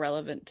obviously more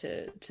relevant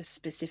to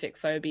specific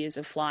phobias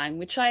of flying,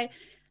 which I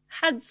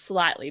had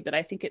slightly, but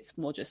I think it's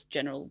more just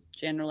general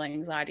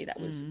anxiety that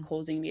was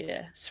causing me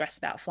to stress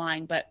about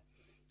flying. But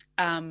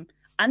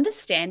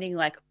understanding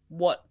like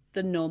what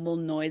the normal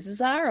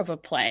noises are of a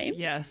plane,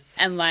 yes,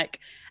 and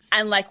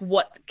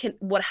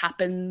what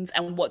happens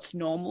and what's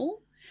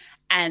normal,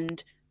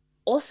 and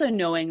also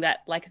knowing that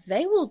like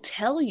they will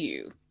tell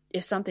you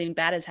if something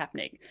bad is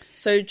happening.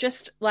 So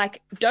just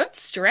like, don't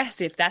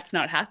stress if that's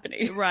not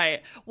happening.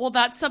 Right. Well,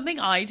 that's something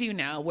I do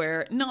now,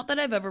 where, not that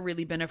I've ever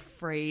really been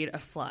afraid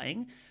of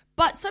flying,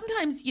 but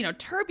sometimes,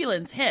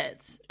 turbulence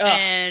hits,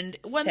 and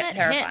when that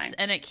hits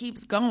and it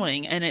keeps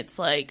going, and it's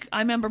like, I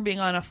remember being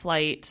on a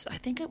flight, I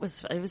think it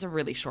was a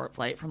really short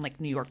flight from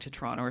like New York to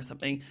Toronto or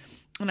something,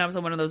 and I was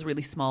on one of those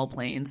really small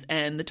planes,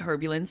 and the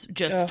turbulence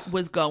just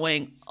was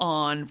going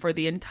on for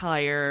the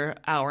entire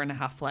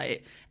hour-and-a-half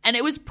flight, and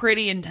it was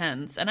pretty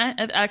intense. And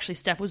actually,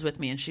 Steph was with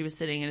me, and she was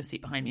sitting in a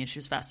seat behind me, and she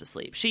was fast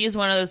asleep. She is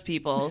one of those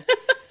people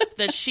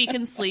that she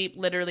can sleep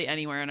literally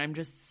anywhere, and I'm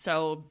just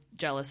so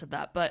jealous of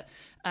that. But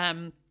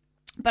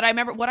I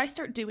remember what I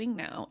start doing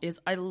now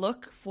is I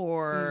look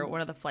for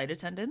one of the flight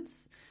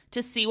attendants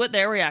to see what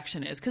their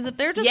reaction is. Because if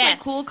they're just like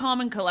cool,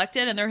 calm, and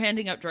collected, and they're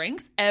handing out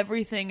drinks,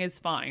 everything is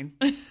fine.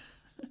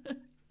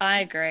 I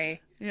agree.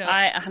 Yeah.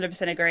 I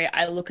 100% agree.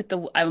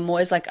 I'm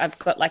always like, I've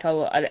got like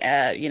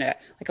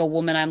like a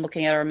woman I'm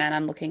looking at, or a man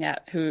I'm looking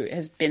at, who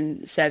has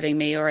been serving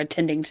me or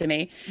attending to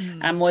me.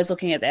 And I'm always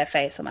looking at their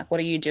face. I'm like, what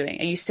are you doing?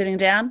 Are you sitting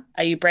down?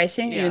 Are you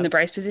bracing? Are you in the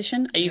brace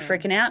position? Are you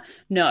freaking out?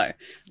 No.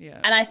 Yeah.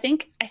 And I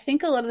think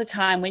a lot of the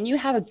time when you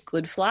have a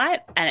good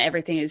flight and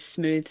everything is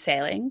smooth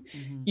sailing,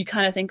 you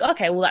kind of think,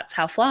 okay, well, that's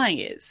how flying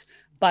is.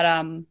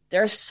 But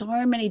there are so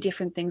many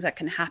different things that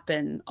can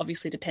happen,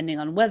 obviously, depending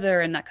on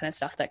weather and that kind of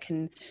stuff, that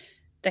can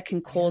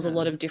cause a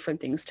lot of different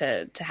things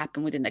to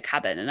happen within the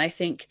cabin. And I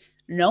think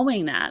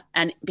knowing that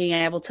and being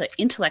able to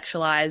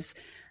intellectualize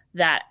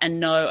that and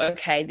know,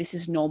 okay, this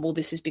is normal,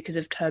 this is because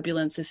of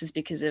turbulence, this is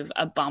because of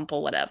a bump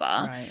or whatever.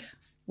 Right.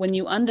 When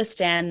you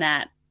understand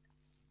that,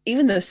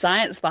 even the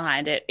science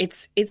behind it,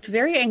 it's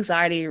very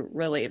anxiety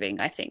relieving,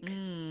 I think.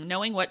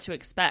 Knowing what to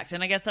expect.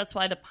 And I guess that's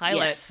why the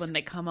pilots, when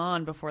they come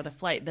on before the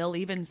flight, they'll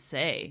even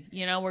say,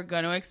 we're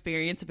going to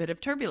experience a bit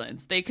of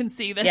turbulence. They can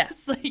see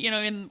this,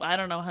 in, I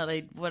don't know how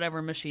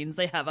whatever machines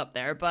they have up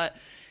there. But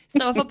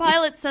so if a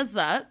pilot says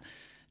that,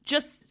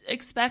 just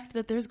expect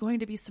that there's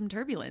going to be some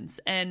turbulence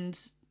and,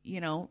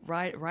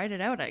 ride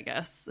it out, I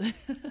guess.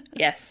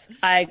 Yes,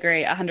 I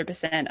agree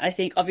 100%. I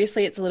think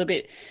obviously it's a little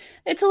bit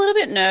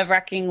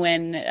nerve-wracking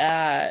when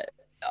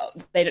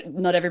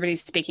not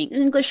everybody's speaking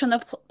English on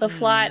the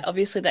flight.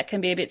 Obviously that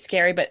can be a bit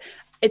scary, but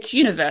it's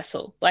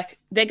universal. Like,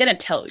 they're going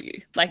to tell you.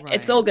 Like, right.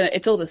 It's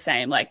all the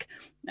same. Like,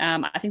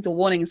 I think the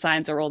warning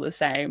signs are all the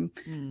same.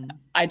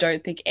 I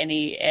don't think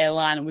any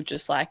airline would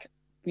just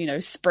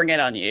spring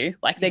it on you.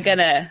 Like, they're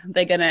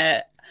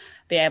gonna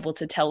be able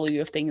to tell you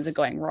if things are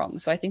going wrong.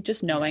 So I think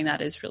just knowing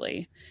that is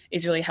really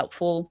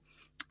helpful.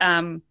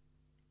 I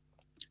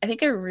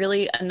think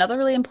another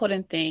really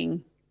important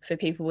thing for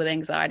people with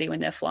anxiety when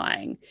they're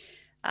flying,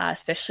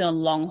 especially on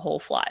long haul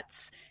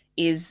flights,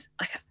 is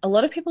a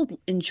lot of people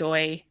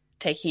enjoy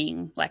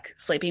taking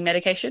sleeping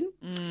medication.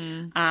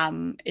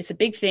 It's a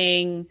big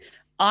thing.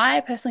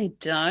 I personally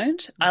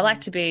don't. I like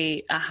to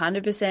be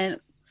 100%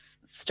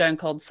 stone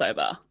cold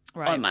sober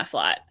on my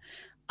flight.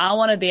 I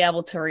want to be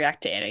able to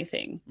react to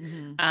anything.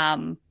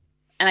 And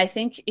I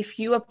think if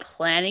you are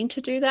planning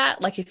to do that,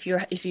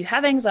 if you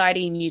have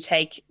anxiety and you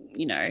take,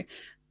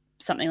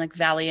 something like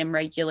Valium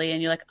regularly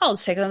and you're like, oh,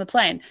 let's take it on the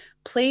plane,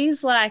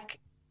 please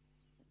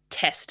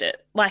test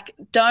it.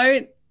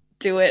 Don't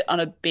do it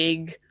on a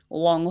big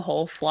long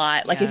haul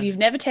flight. If you've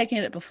never taken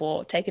it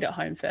before, take it at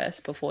home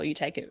first before you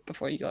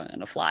go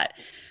on a flight.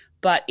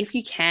 But if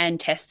you can,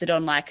 test it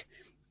on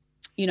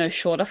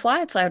shorter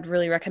flights. I would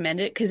really recommend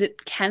it, because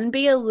it can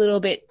be a little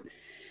bit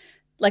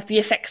the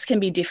effects can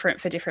be different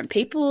for different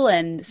people,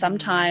 and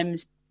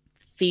sometimes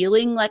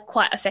feeling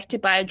quite affected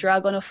by a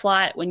drug on a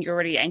flight when you're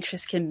already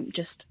anxious can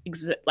just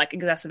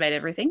exacerbate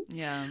everything.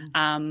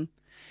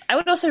 I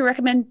would also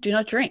recommend do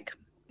not drink.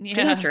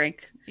 Do not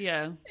drink.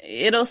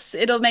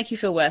 It'll make you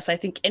feel worse. I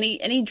think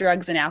any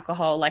drugs and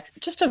alcohol,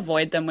 just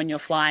avoid them when you're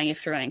flying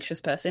if you're an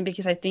anxious person,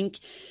 because I think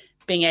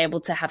being able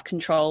to have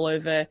control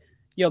over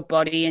your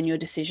body and your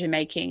decision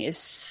making is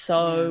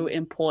so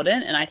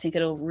important, and I think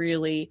it'll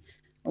really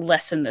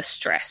lessen the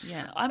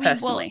stress.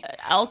 Personally,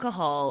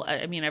 alcohol,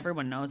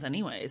 everyone knows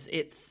anyways,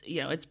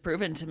 it's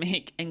proven to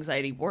make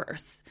anxiety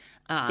worse.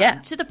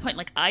 To the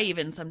point, I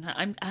even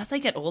sometimes, as I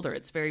get older,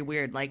 it's very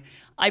weird.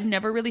 I've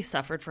never really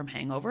suffered from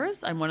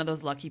hangovers. I'm one of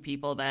those lucky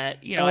people that,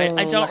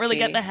 I don't really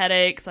get the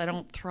headaches. I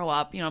don't throw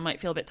up. I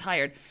might feel a bit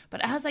tired.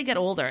 But as I get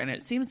older, and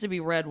it seems to be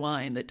red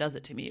wine that does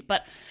it to me,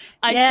 but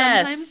I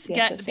sometimes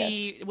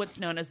get what's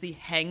known as the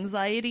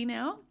hangxiety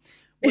now,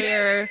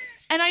 where,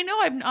 and I know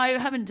I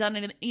haven't done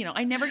it,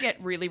 I never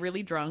get really,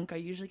 really drunk. I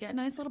usually get a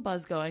nice little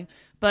buzz going,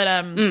 but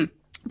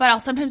I'll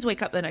sometimes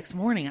wake up the next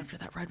morning after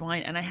that red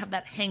wine and I have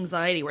that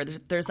anxiety where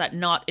there's that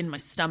knot in my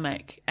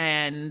stomach,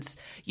 and,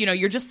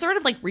 you're just sort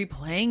of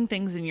replaying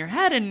things in your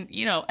head, and,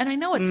 and I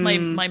know it's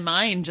my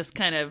mind just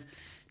kind of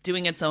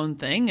doing its own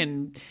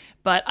thing.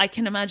 But I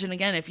can imagine,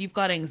 again, if you've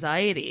got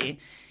anxiety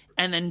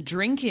and then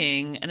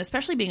drinking, and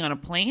especially being on a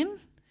plane,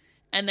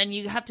 and then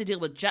you have to deal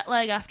with jet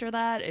lag after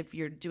that if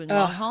you're doing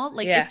long haul.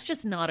 It's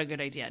just not a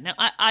good idea. Now,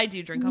 I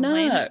do drink on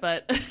planes,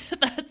 but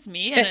that's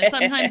me. And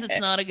sometimes it's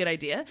not a good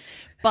idea.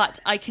 But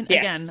I can,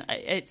 again,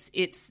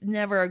 it's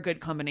never a good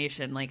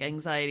combination,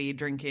 anxiety,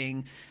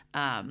 drinking,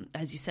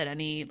 as you said,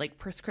 any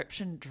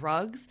prescription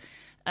drugs.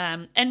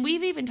 And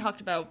we've even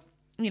talked about,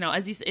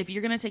 as you said, if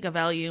you're going to take a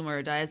Valium or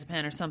a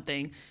diazepam or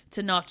something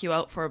to knock you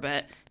out for a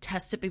bit,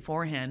 test it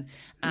beforehand,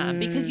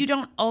 because you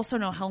don't also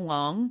know how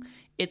long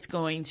it's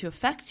going to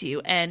affect you.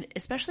 And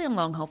especially on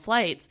long haul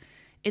flights,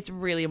 it's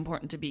really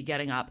important to be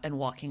getting up and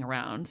walking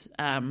around.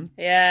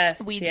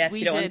 We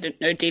you don't want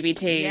no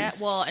DVTs. Yeah,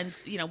 well, and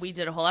we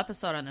did a whole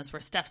episode on this where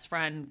Steph's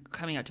friend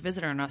coming out to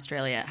visit her in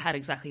Australia had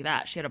exactly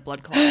that. She had a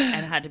blood clot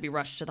and had to be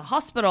rushed to the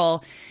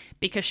hospital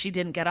because she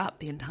didn't get up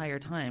the entire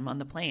time on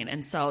the plane.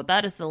 And so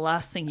that is the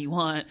last thing you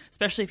want,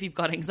 especially if you've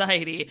got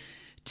anxiety,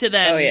 to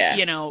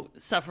then,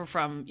 suffer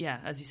from,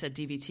 as you said,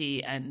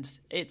 DVT, and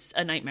it's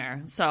a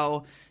nightmare.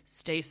 So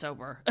stay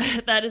sober.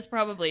 That is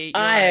probably,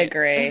 I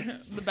agree,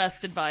 the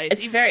best advice.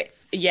 It's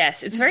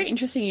very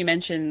interesting you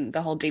mentioned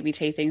the whole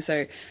DVT thing.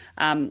 So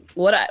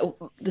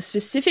the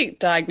specific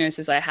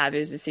diagnosis I have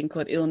is this thing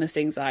called illness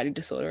anxiety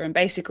disorder, and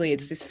basically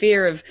it's this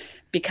fear of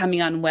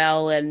becoming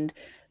unwell and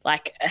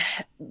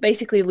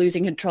basically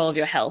losing control of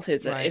your health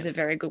is a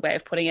very good way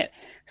of putting it.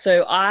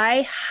 So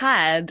I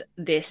had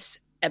this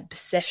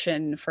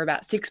obsession for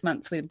about 6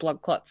 months with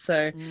blood clots.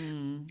 So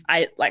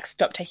I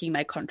stopped taking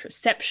my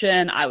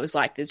contraception. I was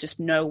there's just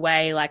no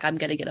way I'm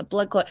going to get a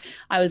blood clot.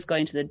 I was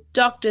going to the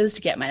doctors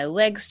to get my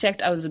legs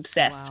checked. I was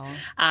obsessed.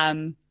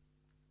 Wow.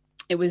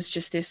 it was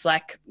just this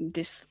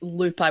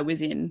loop I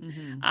was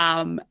in.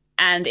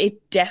 And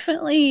it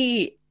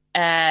definitely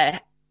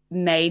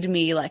made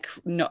me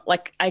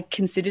I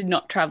considered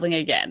not traveling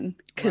again,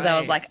 because I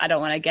was like, I don't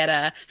want to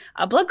get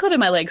a blood clot in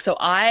my leg. So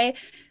I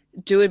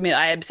do admit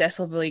I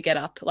obsessively get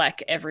up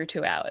like every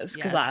 2 hours,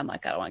 because I'm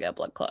like, I don't want to get a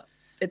blood clot.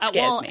 It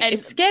scares me.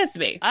 It scares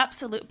me.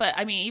 Absolutely. But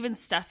I mean, even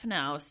Steph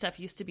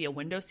used to be a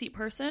window seat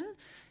person.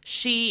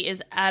 She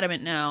is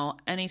adamant now,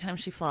 anytime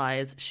she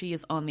flies, she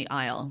is on the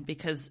aisle,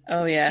 because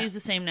she's the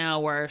same now,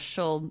 where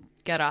she'll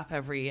get up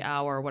every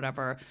hour or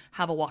whatever,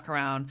 have a walk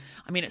around.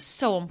 I mean, it's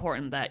so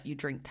important that you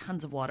drink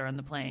tons of water on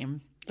the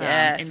plane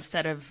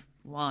instead of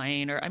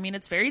wine, or I mean,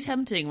 it's very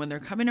tempting when they're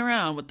coming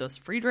around with those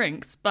free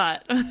drinks,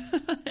 but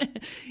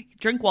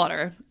drink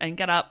water and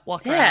get up,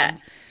 walk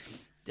around.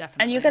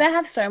 Definitely. And you're going to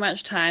have so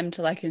much time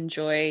to like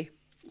enjoy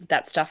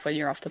that stuff when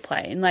you're off the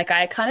plane. Like,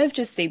 I kind of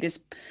just see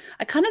this,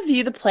 I kind of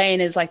view the plane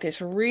as like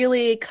this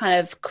really kind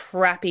of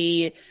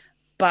crappy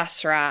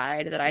bus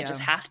ride that I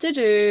just have to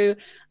do.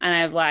 And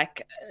I've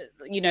like,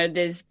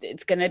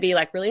 it's going to be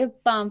like really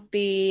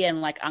bumpy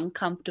and like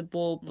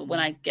uncomfortable. But when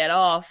I get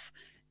off,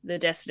 the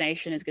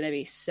destination is going to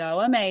be so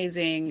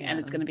amazing and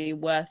it's going to be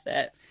worth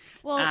it.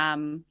 Well,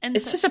 and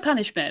it's just a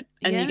punishment,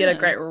 and you get a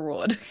great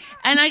reward.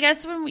 And I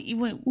guess when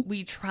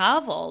we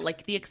travel,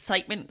 like, the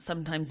excitement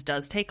sometimes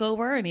does take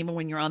over, and even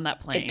when you're on that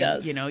plane, it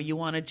does. You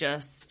want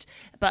to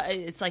but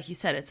it's like you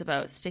said, it's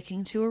about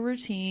sticking to a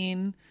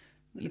routine,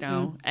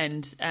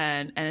 and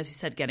as you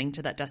said, getting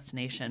to that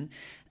destination.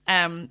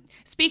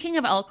 Speaking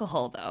of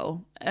alcohol,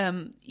 though,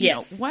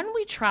 when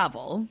we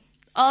travel,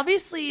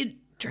 obviously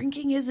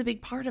drinking is a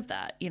big part of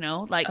that,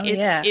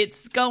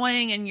 it's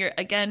going, and you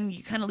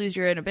kind of lose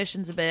your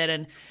inhibitions a bit,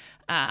 and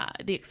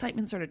the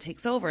excitement sort of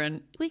takes over,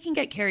 and we can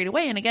get carried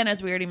away. And again,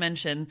 as we already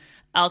mentioned,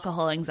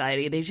 alcohol,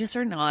 anxiety, they just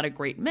are not a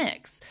great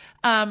mix.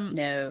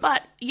 No.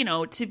 But,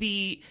 to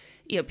be,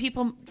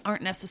 people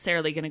aren't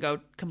necessarily going to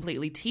go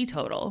completely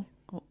teetotal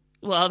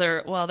while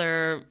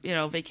they're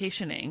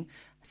vacationing.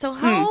 So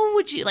how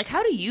would you,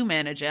 how do you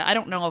manage it? I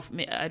don't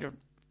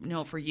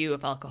know for you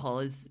if alcohol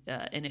is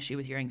an issue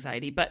with your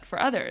anxiety, but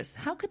for others,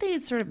 how could they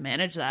sort of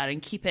manage that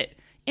and keep it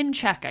in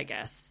check, I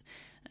guess,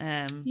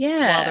 while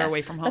they're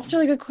away from home? That's a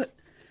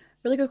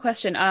really good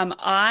question.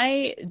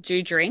 I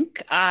do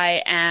drink.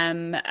 I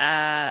am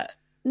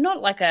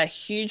not like a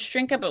huge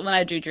drinker, but when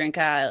I do drink,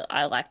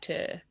 I like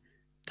to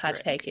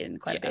partake in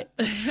quite a bit.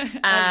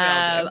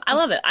 I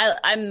love it.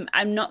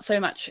 I'm not so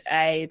much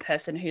a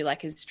person who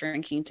is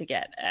drinking to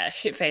get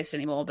shit-faced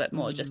anymore, but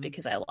more just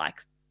because I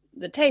like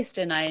the taste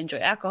and I enjoy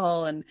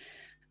alcohol and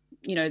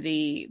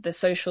the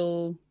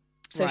social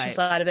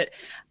side of it.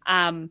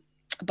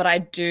 But I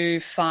do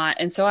find,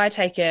 and so I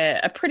take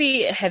a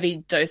pretty heavy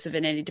dose of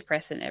an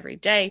antidepressant every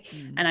day,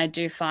 and I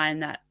do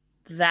find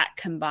that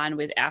combined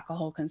with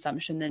alcohol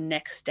consumption the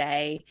next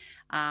day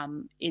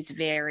is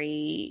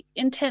very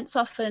intense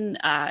often.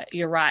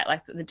 You're right,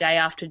 like the day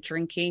after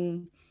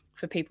drinking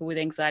for people with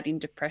anxiety and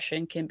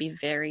depression can be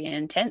very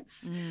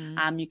intense.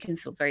 You can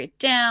feel very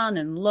down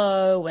and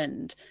low,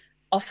 and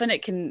often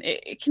it can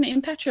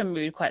impact your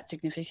mood quite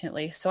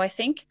significantly. So I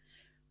think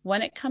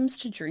when it comes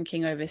to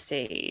drinking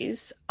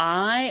overseas,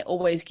 I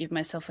always give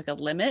myself a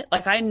limit.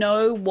 I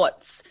know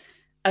what's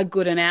a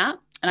good amount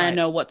and I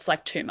know what's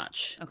too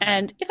much. Okay.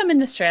 And if I'm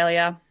in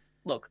Australia,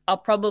 look, I'll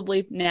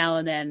probably now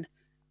and then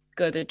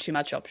go the too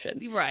much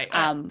option. Right.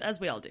 As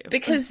we all do.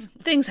 Because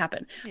things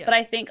happen. Yeah. But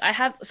I think I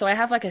have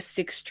a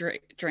 6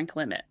 drink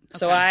limit. Okay.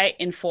 So I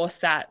enforce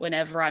that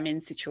whenever I'm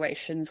in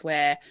situations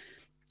where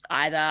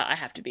either I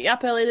have to be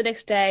up early the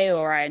next day,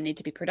 or I need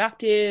to be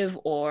productive,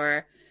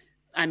 or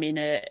I'm in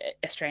a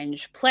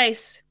strange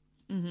place.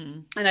 Mm-hmm.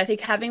 And I think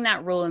having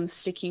that rule and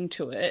sticking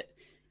to it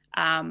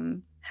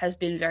has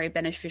been very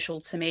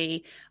beneficial to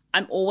me.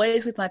 I'm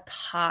always with my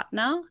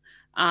partner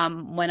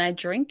when I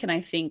drink, and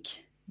I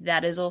think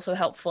that is also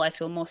helpful. I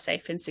feel more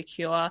safe and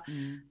secure.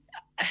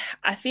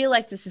 I feel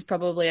like this is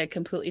probably a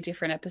completely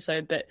different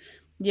episode, but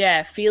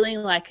yeah,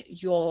 feeling like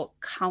you're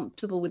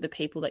comfortable with the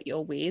people that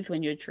you're with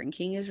when you're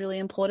drinking is really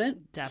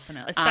important.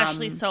 Definitely.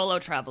 Especially solo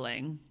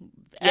traveling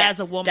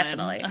as a woman.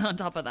 Definitely. On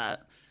top of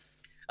that.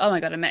 Oh my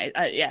God.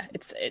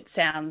 It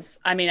sounds,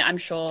 I'm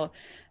sure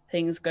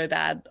things go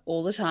bad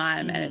all the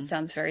time, and it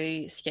sounds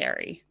very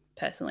scary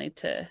personally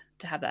to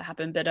have that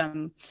happen. But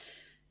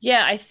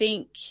I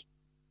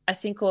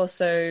think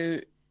also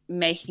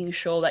making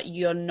sure that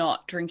you're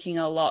not drinking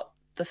a lot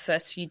the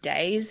first few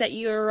days that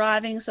you're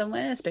arriving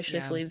somewhere,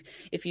 especially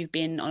if you've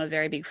been on a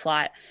very big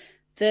flight.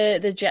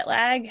 The jet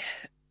lag,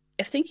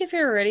 I think if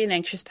you're already an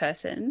anxious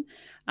person,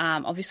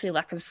 obviously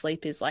lack of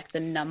sleep is the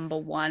number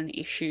one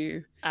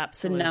issue.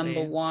 Absolutely. It's the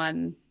number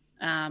one.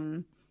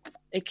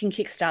 It can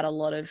kickstart a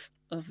lot of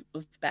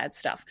bad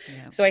stuff.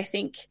 Yeah. So I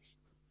think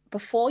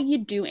before you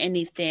do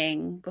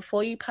anything,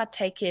 before you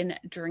partake in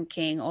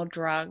drinking or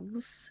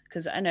drugs,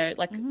 because I know,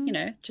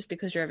 just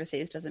because you're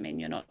overseas doesn't mean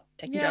you're not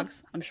taking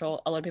drugs. I'm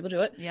sure a lot of people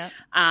do it. Yeah.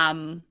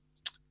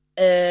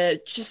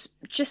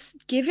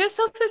 Just give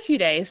yourself a few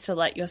days to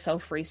let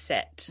yourself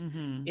reset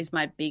is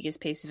my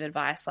biggest piece of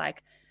advice.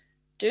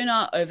 do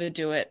not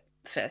overdo it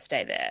first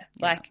day there.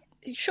 Like,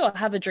 sure,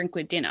 have a drink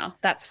with dinner.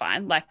 That's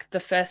fine. Like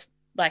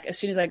as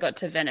soon as I got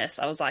to Venice,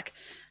 I was like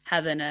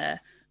having an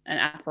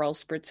Aperol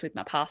spritz with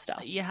my pasta.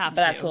 You have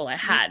but to. that's all I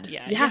had.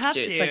 Yeah, you have to.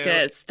 It's like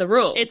it's the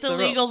rule. It's the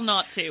illegal rule.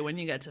 not to when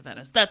you get to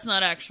Venice. That's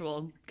not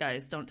actual,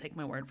 guys. Don't take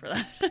my word for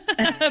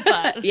that.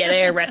 But Yeah,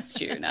 they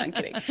arrest you. No, I'm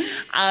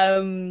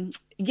kidding.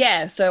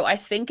 Yeah, so I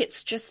think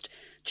it's just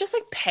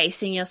like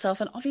pacing yourself,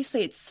 and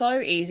obviously it's so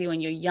easy when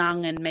you're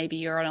young and maybe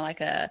you're on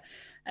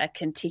a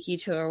Kentucky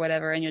tour or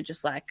whatever, and you're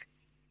just like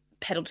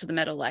pedal to the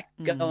metal, like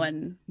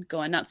going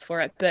nuts for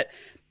it. But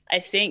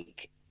I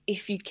think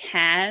if you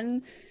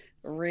can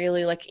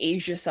really like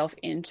ease yourself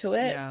into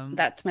it,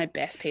 that's my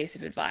best piece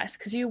of advice,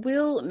 because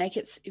it'll make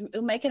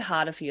it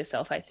harder for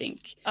yourself, I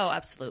think. Oh,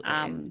 absolutely.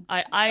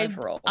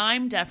 Overall.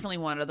 I'm definitely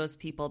one of those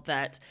people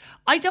that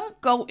I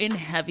don't go in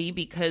heavy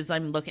because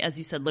I'm as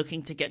you said,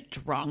 looking to get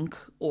drunk,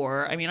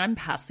 or I mean, I'm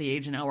past the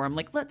age now where I'm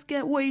like, let's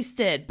get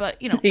wasted. But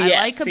I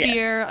like a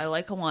beer, I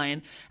like a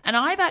wine, and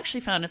I've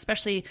actually found,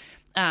 especially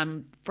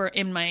for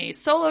in my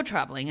solo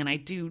traveling, and I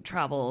do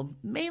travel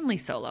mainly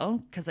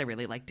solo because I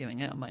really like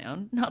doing it on my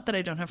own. Not that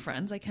I don't have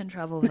friends, I can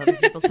travel with other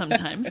people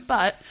sometimes,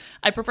 but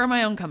I prefer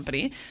my own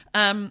company.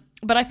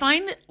 But I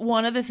find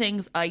one of the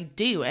things I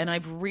do, and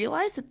I've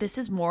realized that this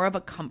is more of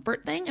a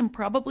comfort thing, and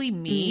probably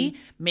me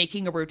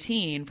making a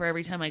routine for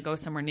every time I go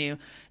somewhere new,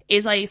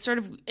 is I sort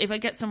of, if I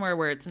get somewhere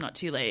where it's not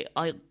too late,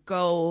 I'll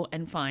go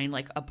and find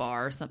like a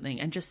bar or something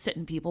and just sit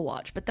and people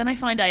watch. But then I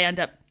find I end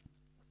up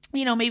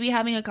maybe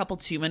having a couple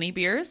too many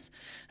beers.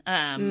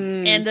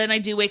 And then I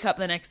do wake up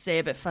the next day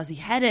a bit fuzzy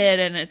headed,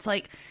 and it's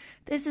like,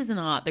 this is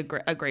not a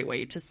great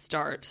way to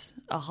start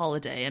a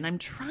holiday. And I'm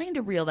trying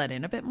to reel that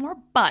in a bit more,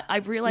 but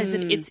I've realized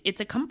that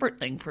it's a comfort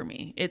thing for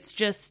me. It's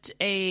just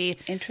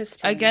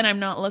interesting. Again, I'm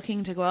not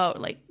looking to go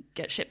out, like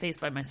get shit faced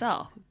by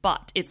myself,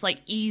 but it's like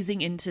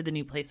easing into the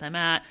new place I'm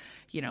at.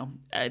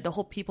 The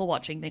whole people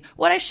watching thing.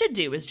 What I should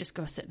do is just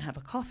go sit and have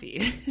a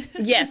coffee.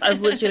 Yes, I was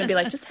literally going to be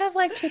like, just have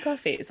like 2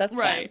 coffees. That's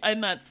right. fine.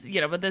 And that's,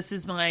 but this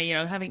is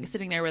my,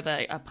 sitting there with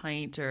a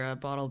pint or a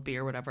bottle of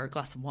beer, whatever, a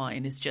glass of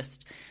wine is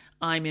just,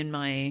 I'm in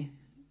my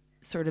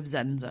sort of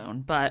zen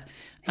zone. But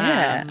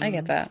yeah, I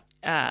get that.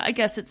 I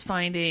guess it's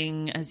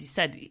finding, as you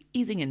said,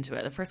 easing into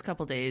it. The first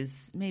couple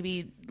days,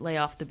 maybe lay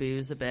off the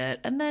booze a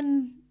bit, and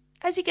then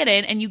as you get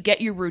in and you get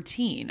your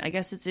routine, I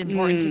guess it's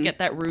important to get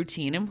that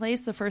routine in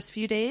place the first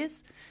few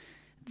days.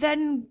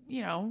 Then,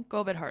 go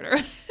a bit harder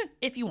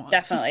if you want.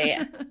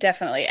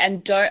 Definitely.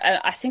 And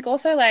I think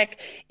also,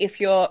 like,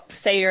 if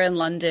say you're in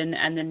London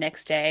and the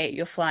next day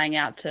you're flying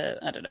out to,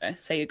 I don't know,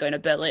 say you're going to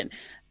Berlin,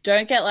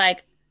 don't get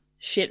like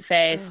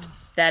shit-faced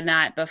that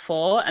night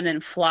before and then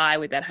fly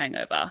with that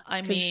hangover.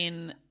 I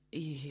mean,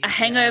 a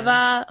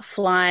hangover,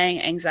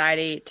 flying,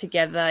 anxiety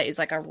together is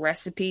like a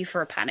recipe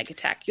for a panic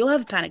attack. You'll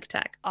have a panic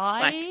attack.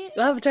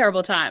 You'll have a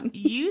terrible time.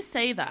 You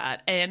say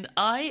that, and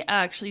I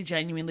actually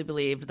genuinely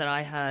believed that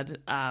I had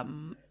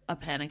a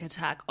panic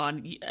attack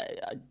on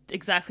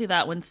exactly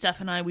that when Steph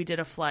and we did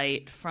a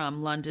flight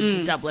from London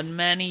to Dublin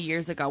many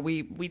years ago.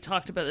 We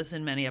talked about this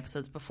in many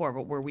episodes before,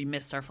 but where we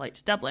missed our flight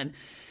to Dublin,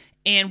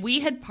 and we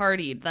had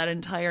partied that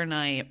entire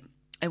night.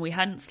 And we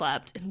hadn't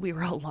slept, and we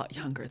were a lot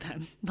younger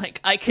then.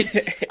 Like I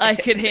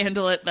could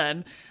handle it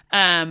then.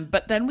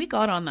 But then we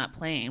got on that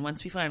plane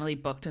once we finally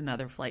booked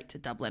another flight to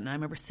Dublin. And I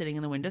remember sitting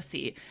in the window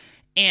seat,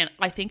 and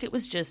I think it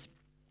was just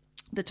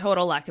the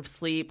total lack of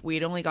sleep.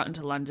 We'd only gotten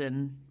to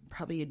London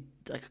probably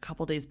like a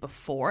couple days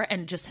before,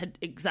 and just had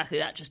exactly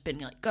that, just been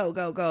like go,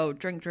 go, go,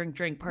 drink, drink,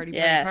 drink, party,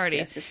 party.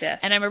 Yes.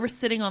 And I remember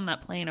sitting on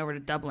that plane over to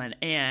Dublin,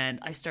 and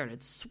I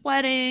started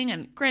sweating.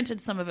 And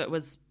granted, some of it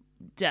was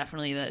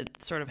definitely the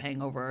sort of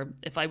hangover.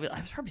 I was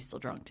probably still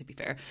drunk, to be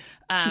fair.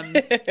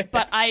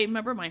 But I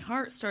remember my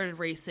heart started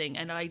racing,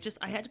 and I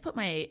had to put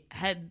my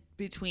head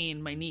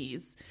between my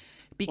knees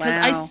because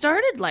I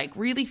started like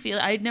really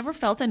I'd never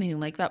felt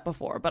anything like that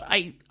before, but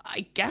I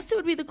guess it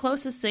would be the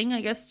closest thing, I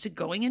guess, to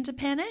going into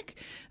panic.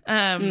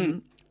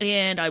 And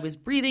I was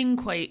breathing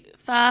quite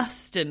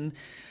fast, and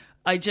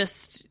I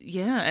just,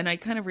 and I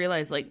kind of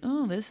realized like,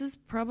 oh, this is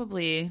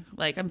probably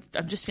like, I'm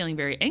just feeling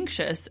very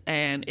anxious,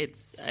 and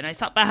I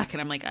thought back,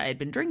 and I'm like, I had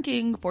been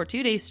drinking for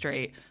 2 days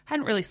straight,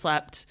 hadn't really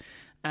slept,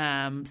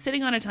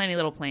 sitting on a tiny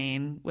little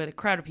plane with a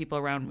crowd of people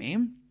around me.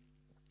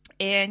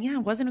 And it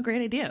wasn't a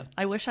great idea.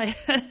 I wish I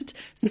had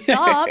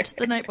stopped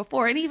the night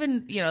before. And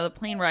even, the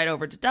plane ride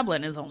over to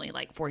Dublin is only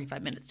like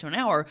 45 minutes to an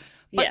hour,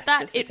 but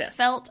it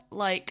felt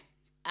like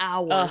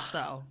hours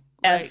though.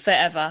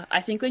 Forever.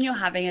 I think when you're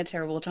having a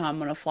terrible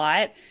time on a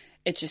flight,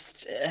 it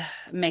just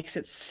makes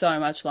it so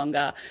much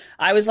longer.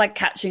 I was like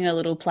catching a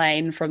little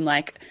plane from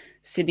like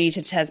Sydney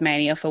to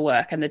Tasmania for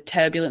work, and the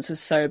turbulence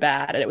was so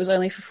bad, and it was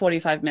only for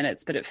 45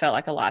 minutes, but it felt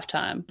like a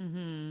lifetime.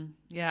 Mm-hmm.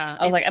 Yeah.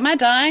 I was like, am I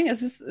dying?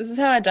 Is this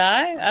how I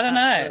die? I don't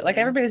know. Like,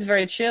 everybody's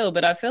very chill,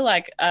 but I feel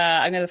like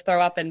I'm going to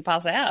throw up and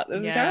pass out.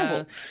 This is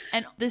terrible.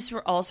 And this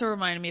also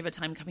reminded me of a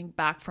time coming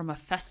back from a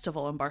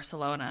festival in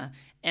Barcelona,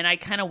 and I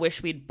kind of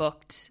wish we'd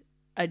booked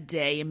a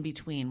day in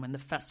between when the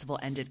festival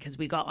ended, because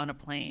we got on a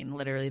plane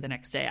literally the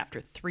next day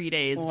after 3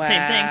 days. Wow.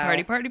 Same thing,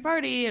 party, party,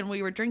 party. And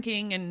we were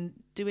drinking and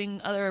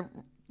doing other,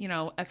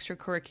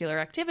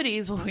 extracurricular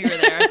activities while we were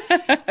there.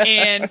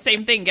 And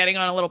same thing, getting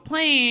on a little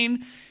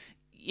plane.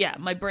 Yeah,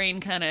 my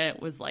brain kind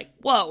of was like,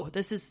 whoa,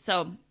 this is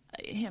so...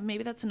 Yeah,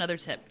 maybe that's another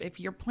tip. If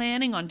you're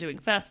planning on doing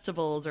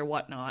festivals or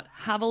whatnot,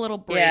 have a little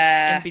break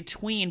in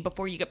between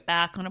before you get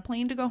back on a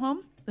plane to go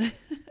home.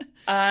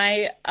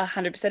 I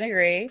 100%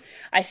 agree.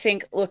 I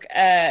think, look,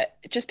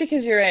 just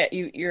because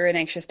you're an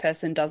anxious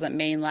person doesn't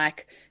mean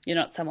like you're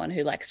not someone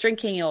who likes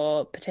drinking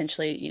or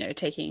potentially,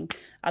 taking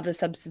other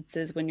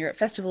substances when you're at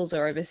festivals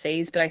or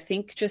overseas. But I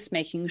think just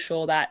making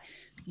sure that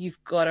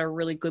you've got a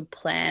really good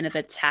plan of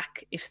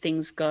attack if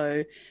things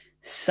go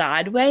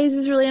sideways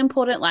is really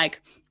important.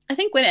 Like, I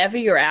think whenever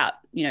you're out,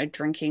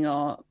 drinking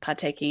or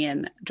partaking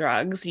in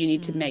drugs, you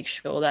need to make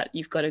sure that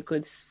you've got a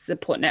good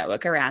support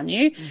network around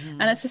you.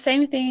 And it's the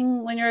same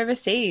thing when you're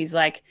overseas.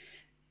 Like,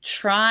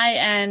 try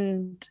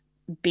and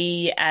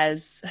be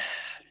as,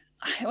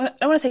 I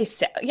don't want to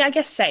say, I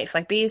guess safe.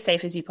 Like, be as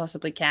safe as you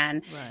possibly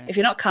can. Right. If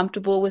you're not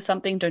comfortable with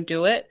something, don't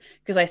do it.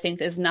 Because I think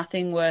there's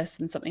nothing worse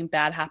than something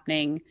bad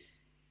happening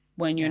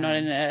when you're not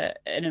in an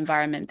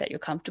environment that you're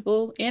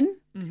comfortable in.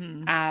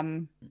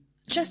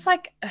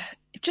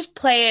 Just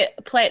play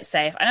it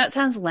safe. I know it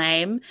sounds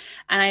lame,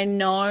 and I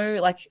know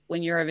like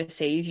when you're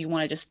overseas you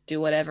want to just do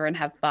whatever and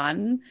have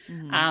fun,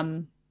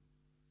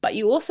 but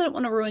you also don't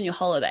want to ruin your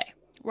holiday.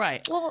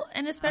 Right. Well,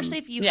 and especially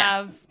if you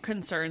have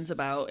concerns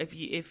about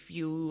if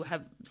you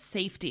have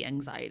safety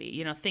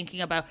anxiety,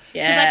 thinking about,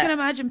 because I can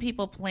imagine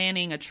people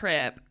planning a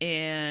trip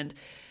and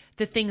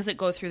the things that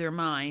go through their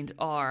mind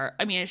are,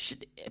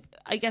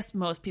 I guess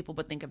most people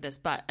would think of this,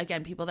 but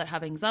again, people that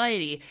have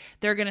anxiety,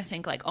 they're going to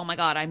think like, oh my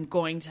God, I'm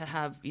going to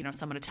have,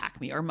 someone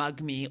attack me or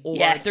mug me, or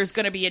there's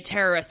going to be a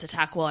terrorist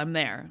attack while I'm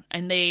there.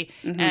 And they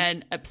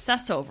and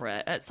obsess over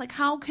it. It's like,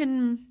 how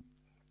can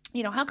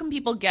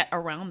people get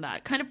around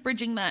that? Kind of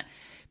bridging that,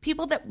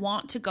 people that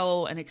want to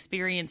go and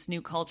experience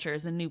new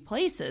cultures and new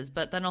places,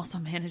 but then also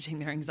managing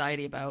their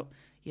anxiety about,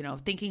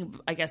 thinking,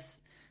 I guess,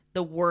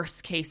 the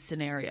worst case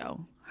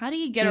scenario. How do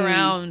you get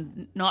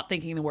around not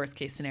thinking the worst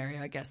case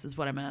scenario, I guess, is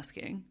what I'm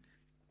asking.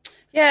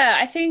 Yeah,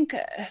 I think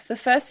the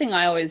first thing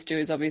I always do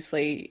is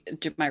obviously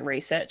do my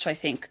research. I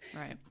think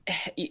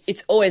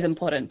it's always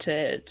important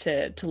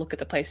to look at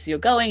the places you're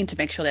going to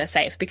make sure they're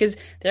safe, because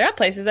there are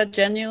places that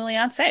genuinely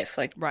aren't safe.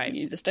 Like,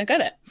 you just don't go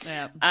there.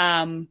 Yeah.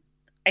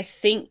 I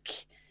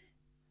think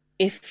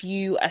if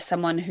you are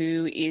someone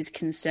who is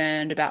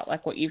concerned about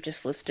like what you've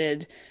just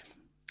listed,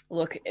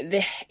 look,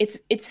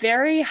 it's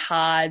very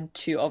hard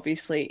to,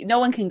 obviously, no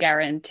one can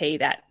guarantee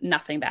that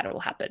nothing bad will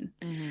happen.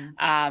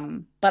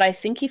 But I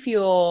think if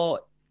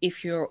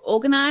you're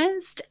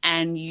organized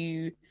and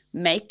you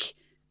make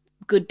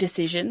good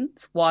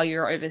decisions while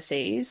you're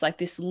overseas, like,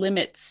 this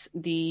limits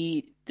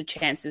the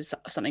chances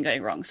of something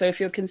going wrong. So if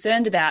you're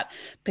concerned about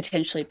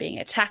potentially being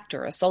attacked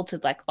or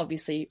assaulted, like,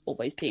 obviously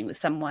always being with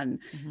someone,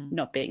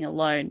 not being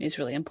alone is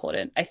really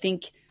important. I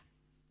think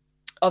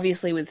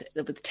obviously with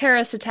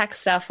terrorist attack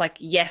stuff, like,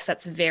 yes,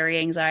 that's very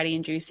anxiety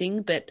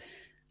inducing, but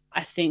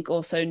I think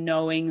also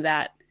knowing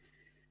that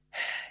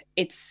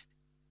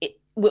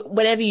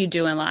whatever you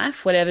do in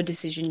life, whatever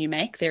decision you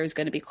make, there is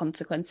going to be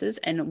consequences.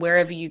 And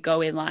wherever you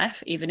go in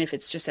life, even if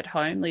it's just at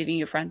home, leaving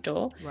your front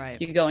door,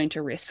 you're going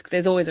to risk.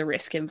 There's always a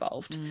risk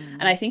involved.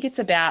 And I think it's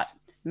about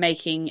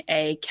making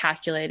a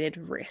calculated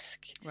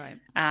risk. Right.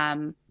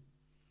 And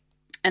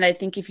I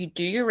think if you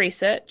do your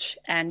research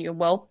and you're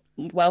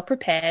well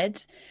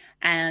prepared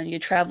and you're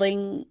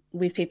traveling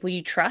with people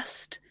you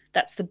trust,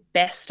 that's the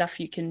best stuff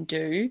you can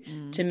do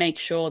to make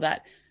sure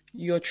that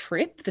your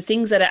trip, the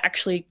things that are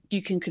actually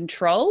you can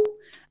control,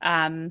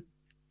 are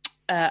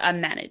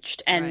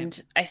managed.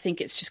 And I think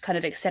it's just kind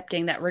of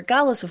accepting that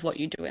regardless of what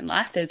you do in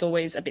life, there's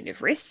always a bit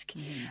of risk.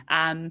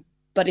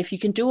 But if you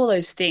can do all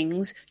those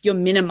things, you're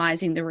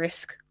minimizing the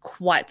risk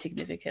quite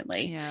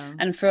significantly. Yeah.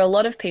 And for a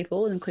lot of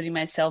people, including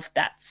myself,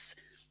 that's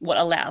what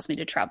allows me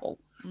to travel.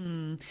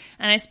 And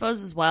I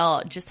suppose as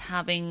well, just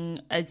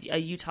having, as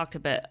you talked a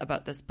bit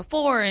about this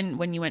before and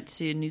when you went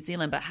to New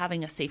Zealand, but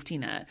having a safety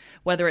net,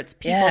 whether it's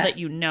people that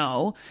you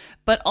know,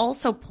 but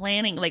also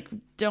planning, like,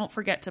 don't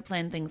forget to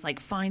plan things like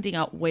finding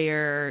out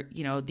where,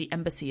 the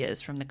embassy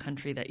is from the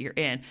country that you're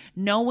in,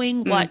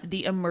 knowing what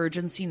the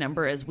emergency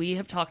number is. We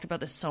have talked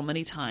about this so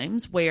many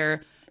times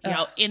where,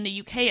 in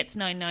the UK it's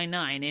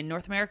 999, in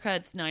North America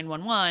it's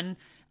 911.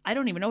 I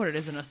don't even know what it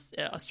is in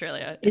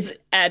Australia. It's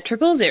 000.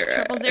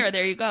 000.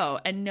 There you go.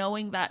 And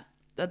knowing that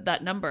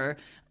number,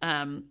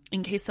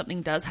 in case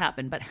something does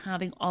happen, but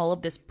having all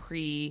of this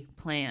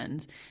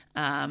pre-planned,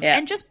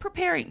 and just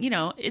preparing.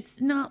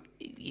 It's not,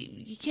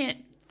 you can't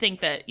think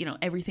that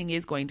everything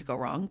is going to go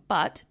wrong,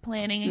 but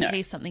planning in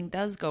case something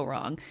does go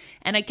wrong.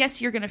 And I guess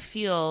you're going to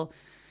feel,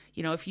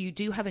 if you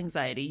do have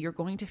anxiety, you're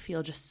going to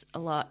feel just a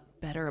lot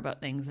better about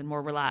things and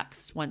more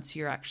relaxed once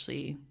you're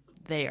actually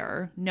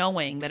there,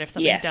 knowing that if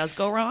something does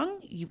go wrong,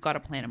 you've got a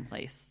plan in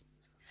place.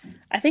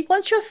 I think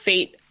once your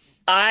feet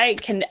I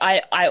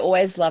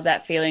always love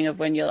that feeling of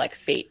when your like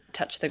feet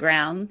touch the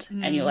ground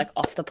and you're like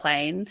off the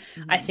plane.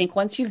 I think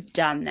once you've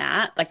done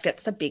that, like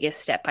that's the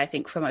biggest step I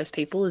think for most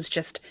people, is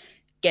just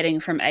getting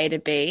from A to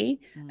B.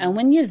 And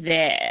when you're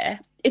there,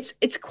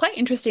 it's quite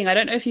interesting. I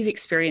don't know if you've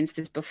experienced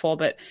this before,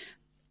 but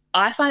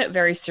I find it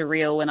very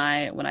surreal when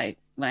I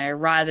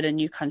arrive at a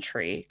new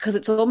country, because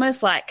it's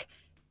almost like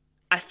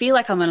I feel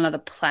like I'm on another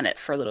planet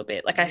for a little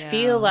bit. Like I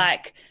feel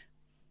like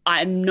I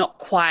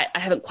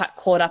haven't quite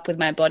caught up with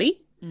my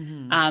body.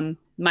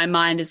 My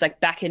mind is like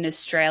back in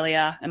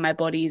Australia and my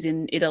body's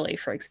in Italy,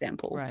 for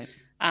example. Right.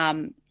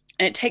 And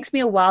it takes me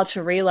a while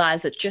to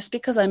realize that just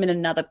because I'm in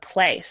another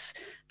place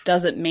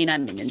doesn't mean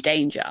I'm in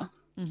danger.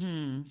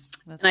 And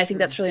I think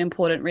that's really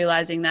important,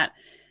 realizing that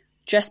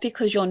just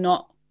because you're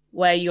not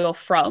where you're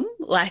from,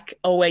 like,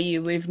 or where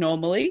you live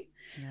normally,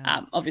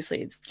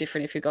 obviously it's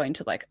different if you're going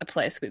to like a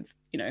place with,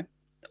 you know,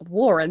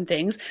 war and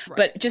things,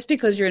 but just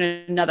because you're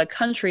in another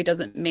country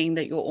doesn't mean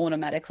that you're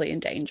automatically in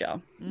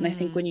danger. And I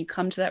think when you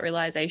come to that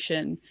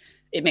realization,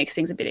 it makes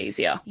things a bit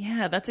easier.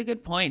 Yeah, that's a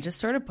good point. Just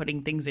sort of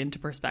putting things into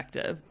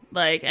perspective.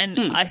 Like,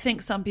 and I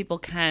think some people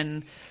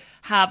can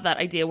have that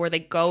idea where they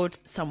go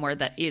somewhere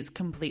that is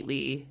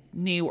completely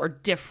new or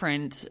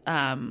different,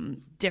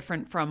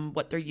 different from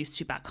what they're used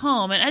to back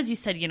home. And as you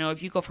said, you know,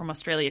 if you go from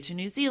Australia to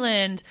New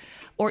Zealand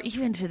or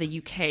even to the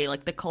UK,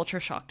 like the culture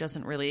shock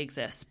doesn't really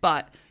exist.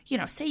 But, you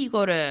know, say you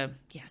go to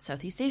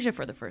Southeast Asia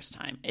for the first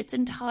time, it's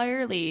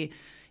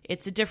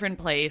a different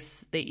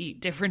place. They eat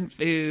different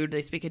food.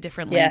 They speak a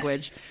different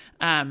language.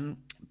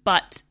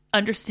 But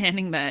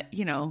understanding that,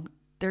 you know,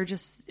 they're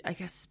just, I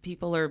guess,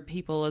 people are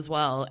people as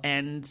well.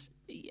 And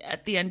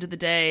at the end of the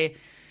day,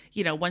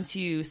 you know, once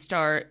you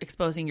start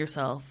exposing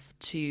yourself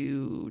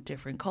to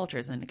different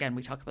cultures, and again,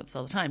 we talk about this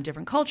all the time,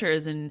 different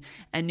cultures and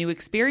new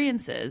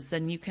experiences,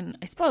 then you can,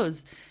 I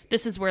suppose,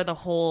 this is where the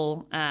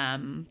whole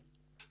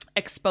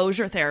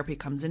exposure therapy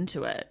comes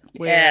into it,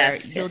 where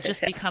you'll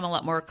just become a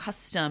lot more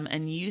accustomed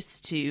and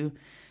used to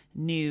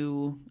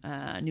new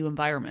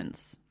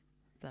environments.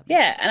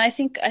 Yeah, and I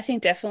think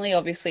definitely,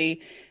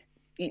 obviously,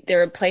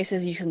 there are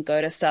places you can go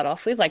to start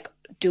off with, like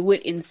do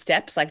it in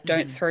steps, like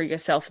don't throw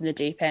yourself in the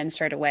deep end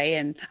straight away.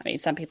 And I mean,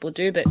 some people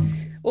do, but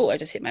I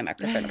just hit my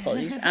microphone,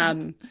 apologies.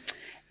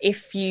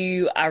 If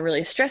you are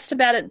really stressed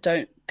about it,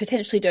 don't go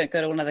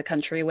to another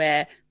country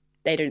where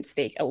they don't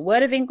speak a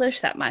word of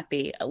English. That might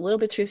be a little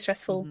bit too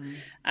stressful.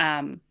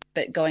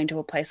 But going to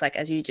a place like,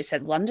 as you just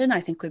said, London, I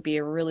think would be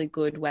a really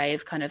good way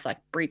of kind of like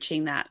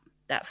breaching that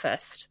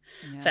first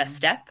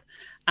step.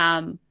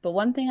 But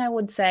one thing I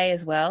would say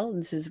as well,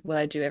 and this is what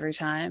I do every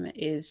time,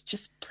 is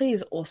just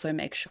please also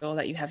make sure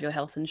that you have your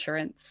health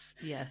insurance.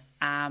 Yes.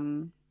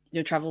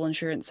 Your travel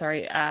insurance,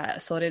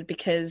 sorted,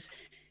 because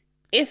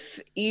if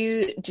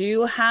you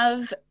do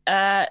have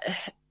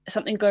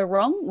something go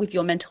wrong with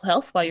your mental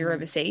health while you're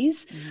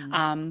overseas,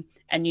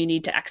 and you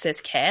need to access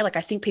care, like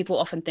I think people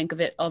often think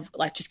of it of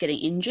like just getting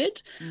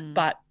injured,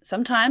 but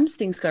sometimes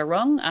things go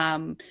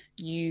wrong.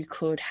 You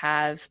could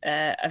have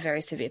a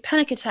very severe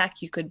panic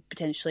attack. You could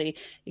potentially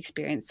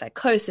experience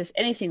psychosis,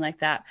 anything like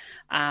that.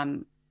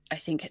 I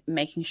think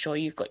making sure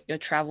you've got your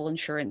travel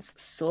insurance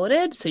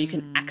sorted so you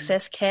can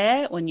access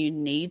care when you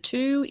need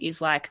to is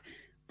like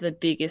the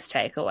biggest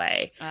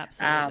takeaway.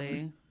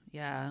 Absolutely.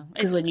 Yeah.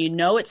 Because when you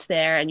know it's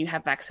there and you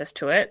have access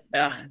to it,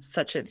 it's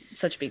such a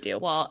big deal.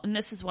 Well, and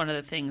this is one of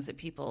the things that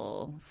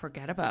people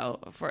forget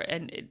about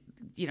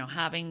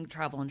having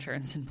travel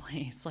insurance in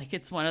place. Like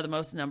it's one of the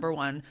most number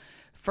one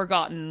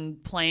forgotten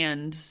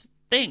planned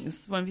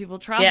things when people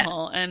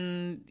travel. Yeah.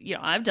 And, you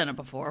know, I've done it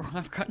before.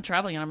 I've gone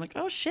traveling and I'm like,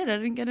 oh shit, I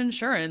didn't get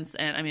insurance.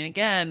 And I mean,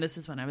 again, this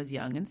is when I was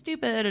young and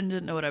stupid and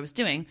didn't know what I was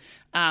doing.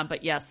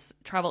 But yes,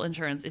 travel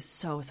insurance is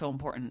so, so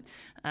important.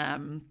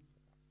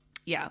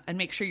 Yeah, and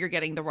make sure you're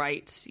getting the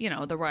right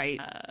plan.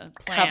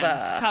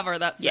 Cover,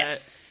 that's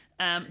it.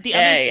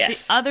 The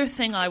other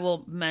thing I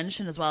will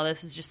mention as well,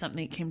 this is just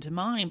something that came to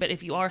mind, but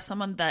if you are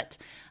someone that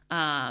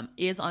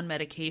is on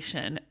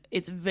medication,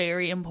 it's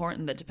very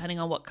important that depending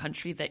on what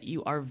country that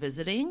you are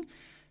visiting,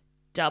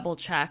 double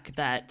check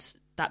that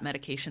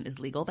medication is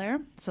legal there.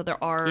 So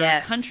there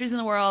are countries in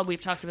the world,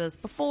 we've talked about this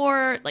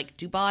before, like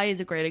Dubai is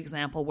a great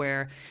example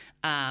where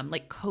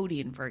like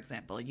codeine, for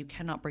example, you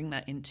cannot bring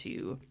that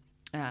into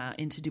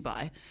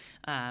Dubai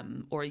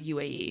or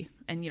UAE.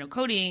 And, you know,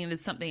 codeine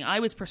is something I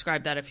was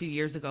prescribed that a few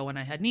years ago when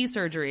I had knee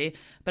surgery.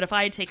 But if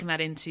I had taken that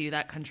into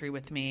that country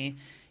with me,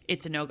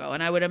 it's a no-go.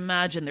 And I would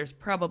imagine there's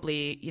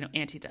probably, you know,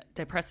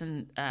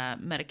 antidepressant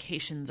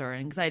medications or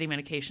anxiety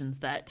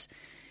medications that,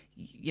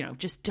 you know,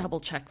 just double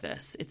check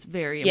this. It's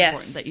very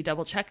important that you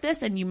double check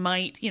this. And you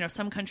might, you know,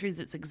 some countries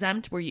it's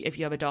exempt where if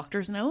you have a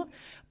doctor's note.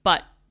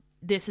 But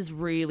this is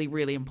really,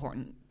 really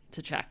important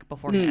to check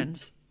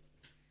beforehand.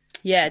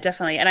 Yeah,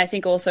 definitely. And I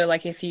think also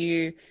like if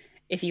you're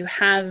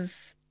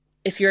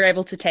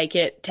able to take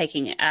it,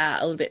 taking a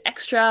little bit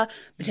extra,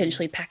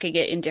 potentially packing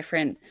it in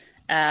different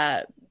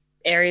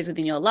areas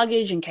within your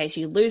luggage in case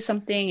you lose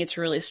something. It's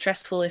really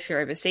stressful if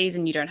you're overseas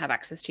and you don't have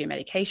access to your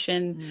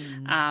medication.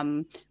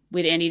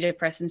 with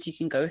antidepressants, you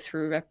can go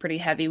through a pretty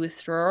heavy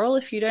withdrawal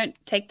if you don't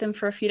take them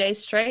for a few days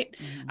straight.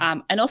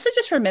 And also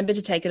just remember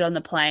to take it on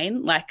the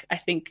plane. Like, I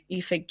think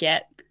you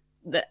forget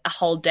that a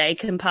whole day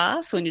can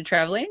pass when you're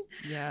traveling.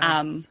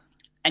 Yes.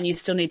 And you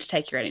still need to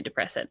take your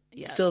antidepressant.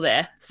 Still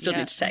there. Still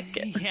need to take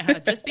it. Yeah.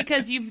 Just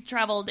because you've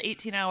traveled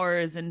 18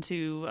 hours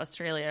into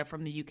Australia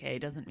from the UK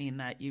doesn't mean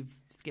that you've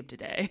skipped a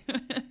day.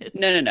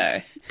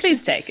 No.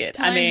 Please take it.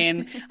 I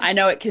mean, I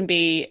know it can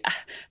be,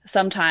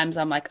 sometimes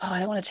I'm like, oh, I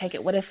don't want to take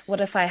it. What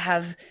if I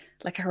have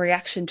like a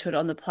reaction to it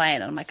on the plane?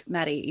 And I'm like,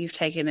 Maddie, you've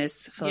taken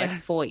this for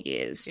like 4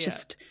 years.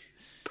 Just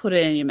put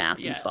it in your mouth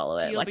and swallow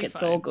it. Like,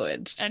 it's all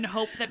good. And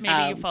hope that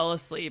maybe you fall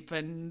asleep.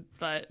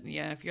 But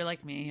if you're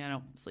like me, I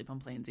don't sleep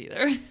on planes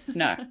either.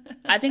 No,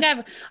 I think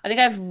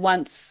I've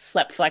once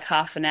slept for like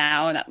half an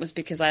hour, and that was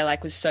because I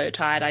was so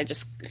tired I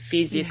just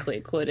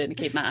physically couldn't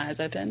keep my eyes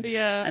open.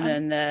 Yeah.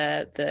 And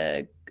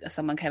then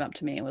someone came up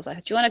to me and was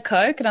like, "Do you want a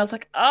Coke?" And I was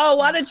like, "Oh,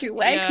 why did you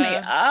wake me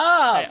up?"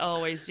 I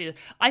always do.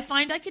 I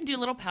find I can do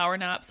little power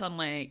naps on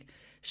like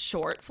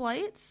short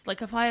flights.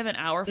 Like if I have an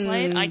hour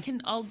flight,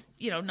 I'll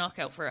knock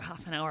out for a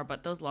half an hour,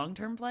 but those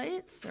long-term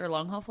flights or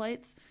long-haul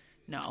flights,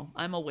 no,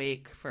 I'm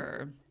awake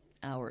for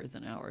hours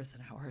and hours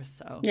and hours.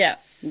 So yeah.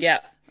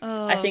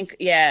 I think,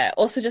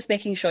 also just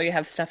making sure you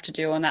have stuff to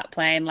do on that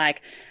plane.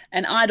 Like,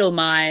 an idle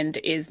mind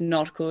is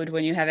not good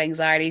when you have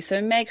anxiety.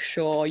 So make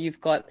sure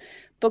you've got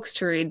books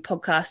to read,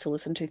 podcasts to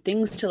listen to,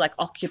 things to like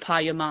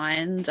occupy your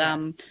mind.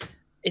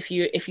 If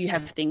you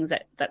have things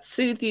that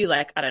soothe you,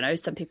 like, I don't know,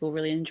 some people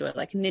really enjoy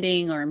like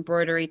knitting or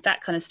embroidery,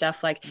 that kind of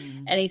stuff, like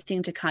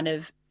anything to kind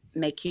of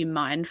make you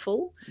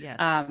mindful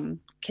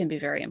can be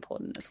very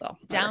important as well.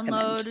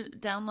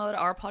 Download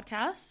our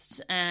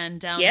podcast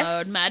and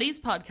download Maddie's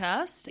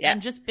podcast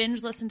and just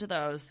binge listen to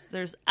those.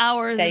 There's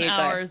hours and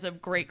hours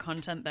of great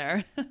content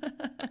there.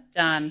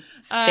 Done.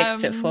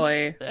 Fixed it for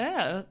you.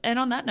 Yeah. And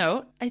on that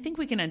note, I think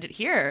we can end it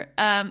here.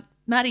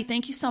 Maddie,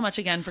 thank you so much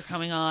again for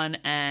coming on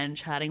and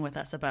chatting with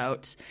us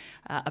about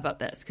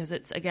this, because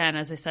it's, again,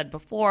 as I said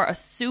before, a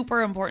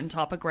super important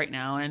topic right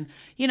now. And,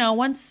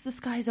 once the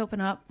skies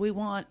open up, we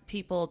want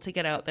people to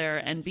get out there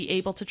and be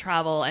able to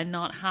travel and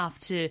not have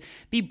to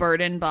be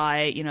burdened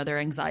by, their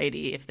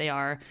anxiety if they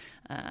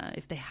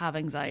have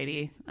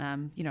anxiety.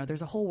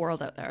 There's a whole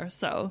world out there.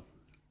 So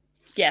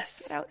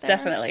yes,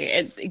 definitely.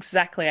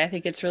 Exactly. I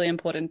think it's really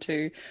important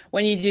to,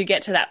 when you do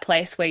get to that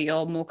place where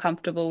you're more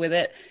comfortable with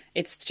it,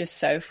 it's just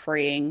so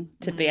freeing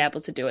to be able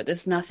to do it.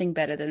 There's nothing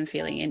better than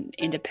feeling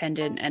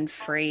independent and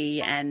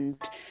free and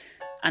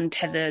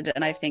untethered.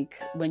 And I think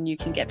when you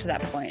can get to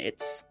that point,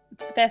 it's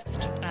the best.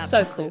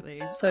 Absolutely.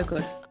 So cool.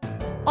 So good.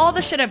 All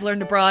the Shit I've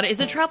Learned Abroad is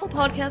a travel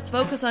podcast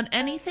focused on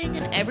anything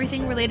and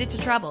everything related to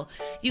travel.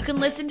 You can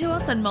listen to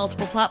us on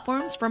multiple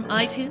platforms, from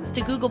iTunes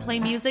to Google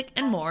Play Music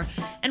and more.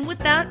 And with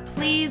that,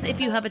 please,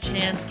 if you have a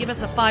chance, give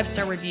us a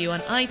 5-star review on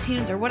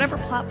iTunes or whatever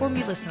platform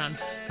you listen on.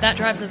 That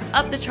drives us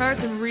up the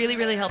charts and really,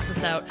 really helps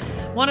us out.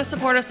 Want to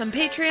support us on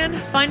Patreon?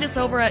 Find us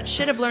over at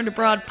Shit I've Learned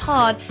Abroad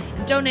Pod,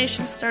 and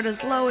donations start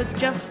as low as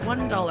just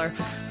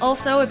 $1.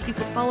 Also, if you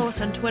could follow us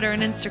on Twitter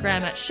and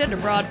Instagram at Shit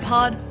Abroad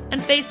Pod,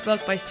 and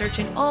Facebook by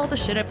searching All the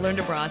Shit I've Learned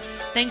Abroad.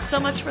 Thanks so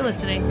much for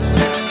listening.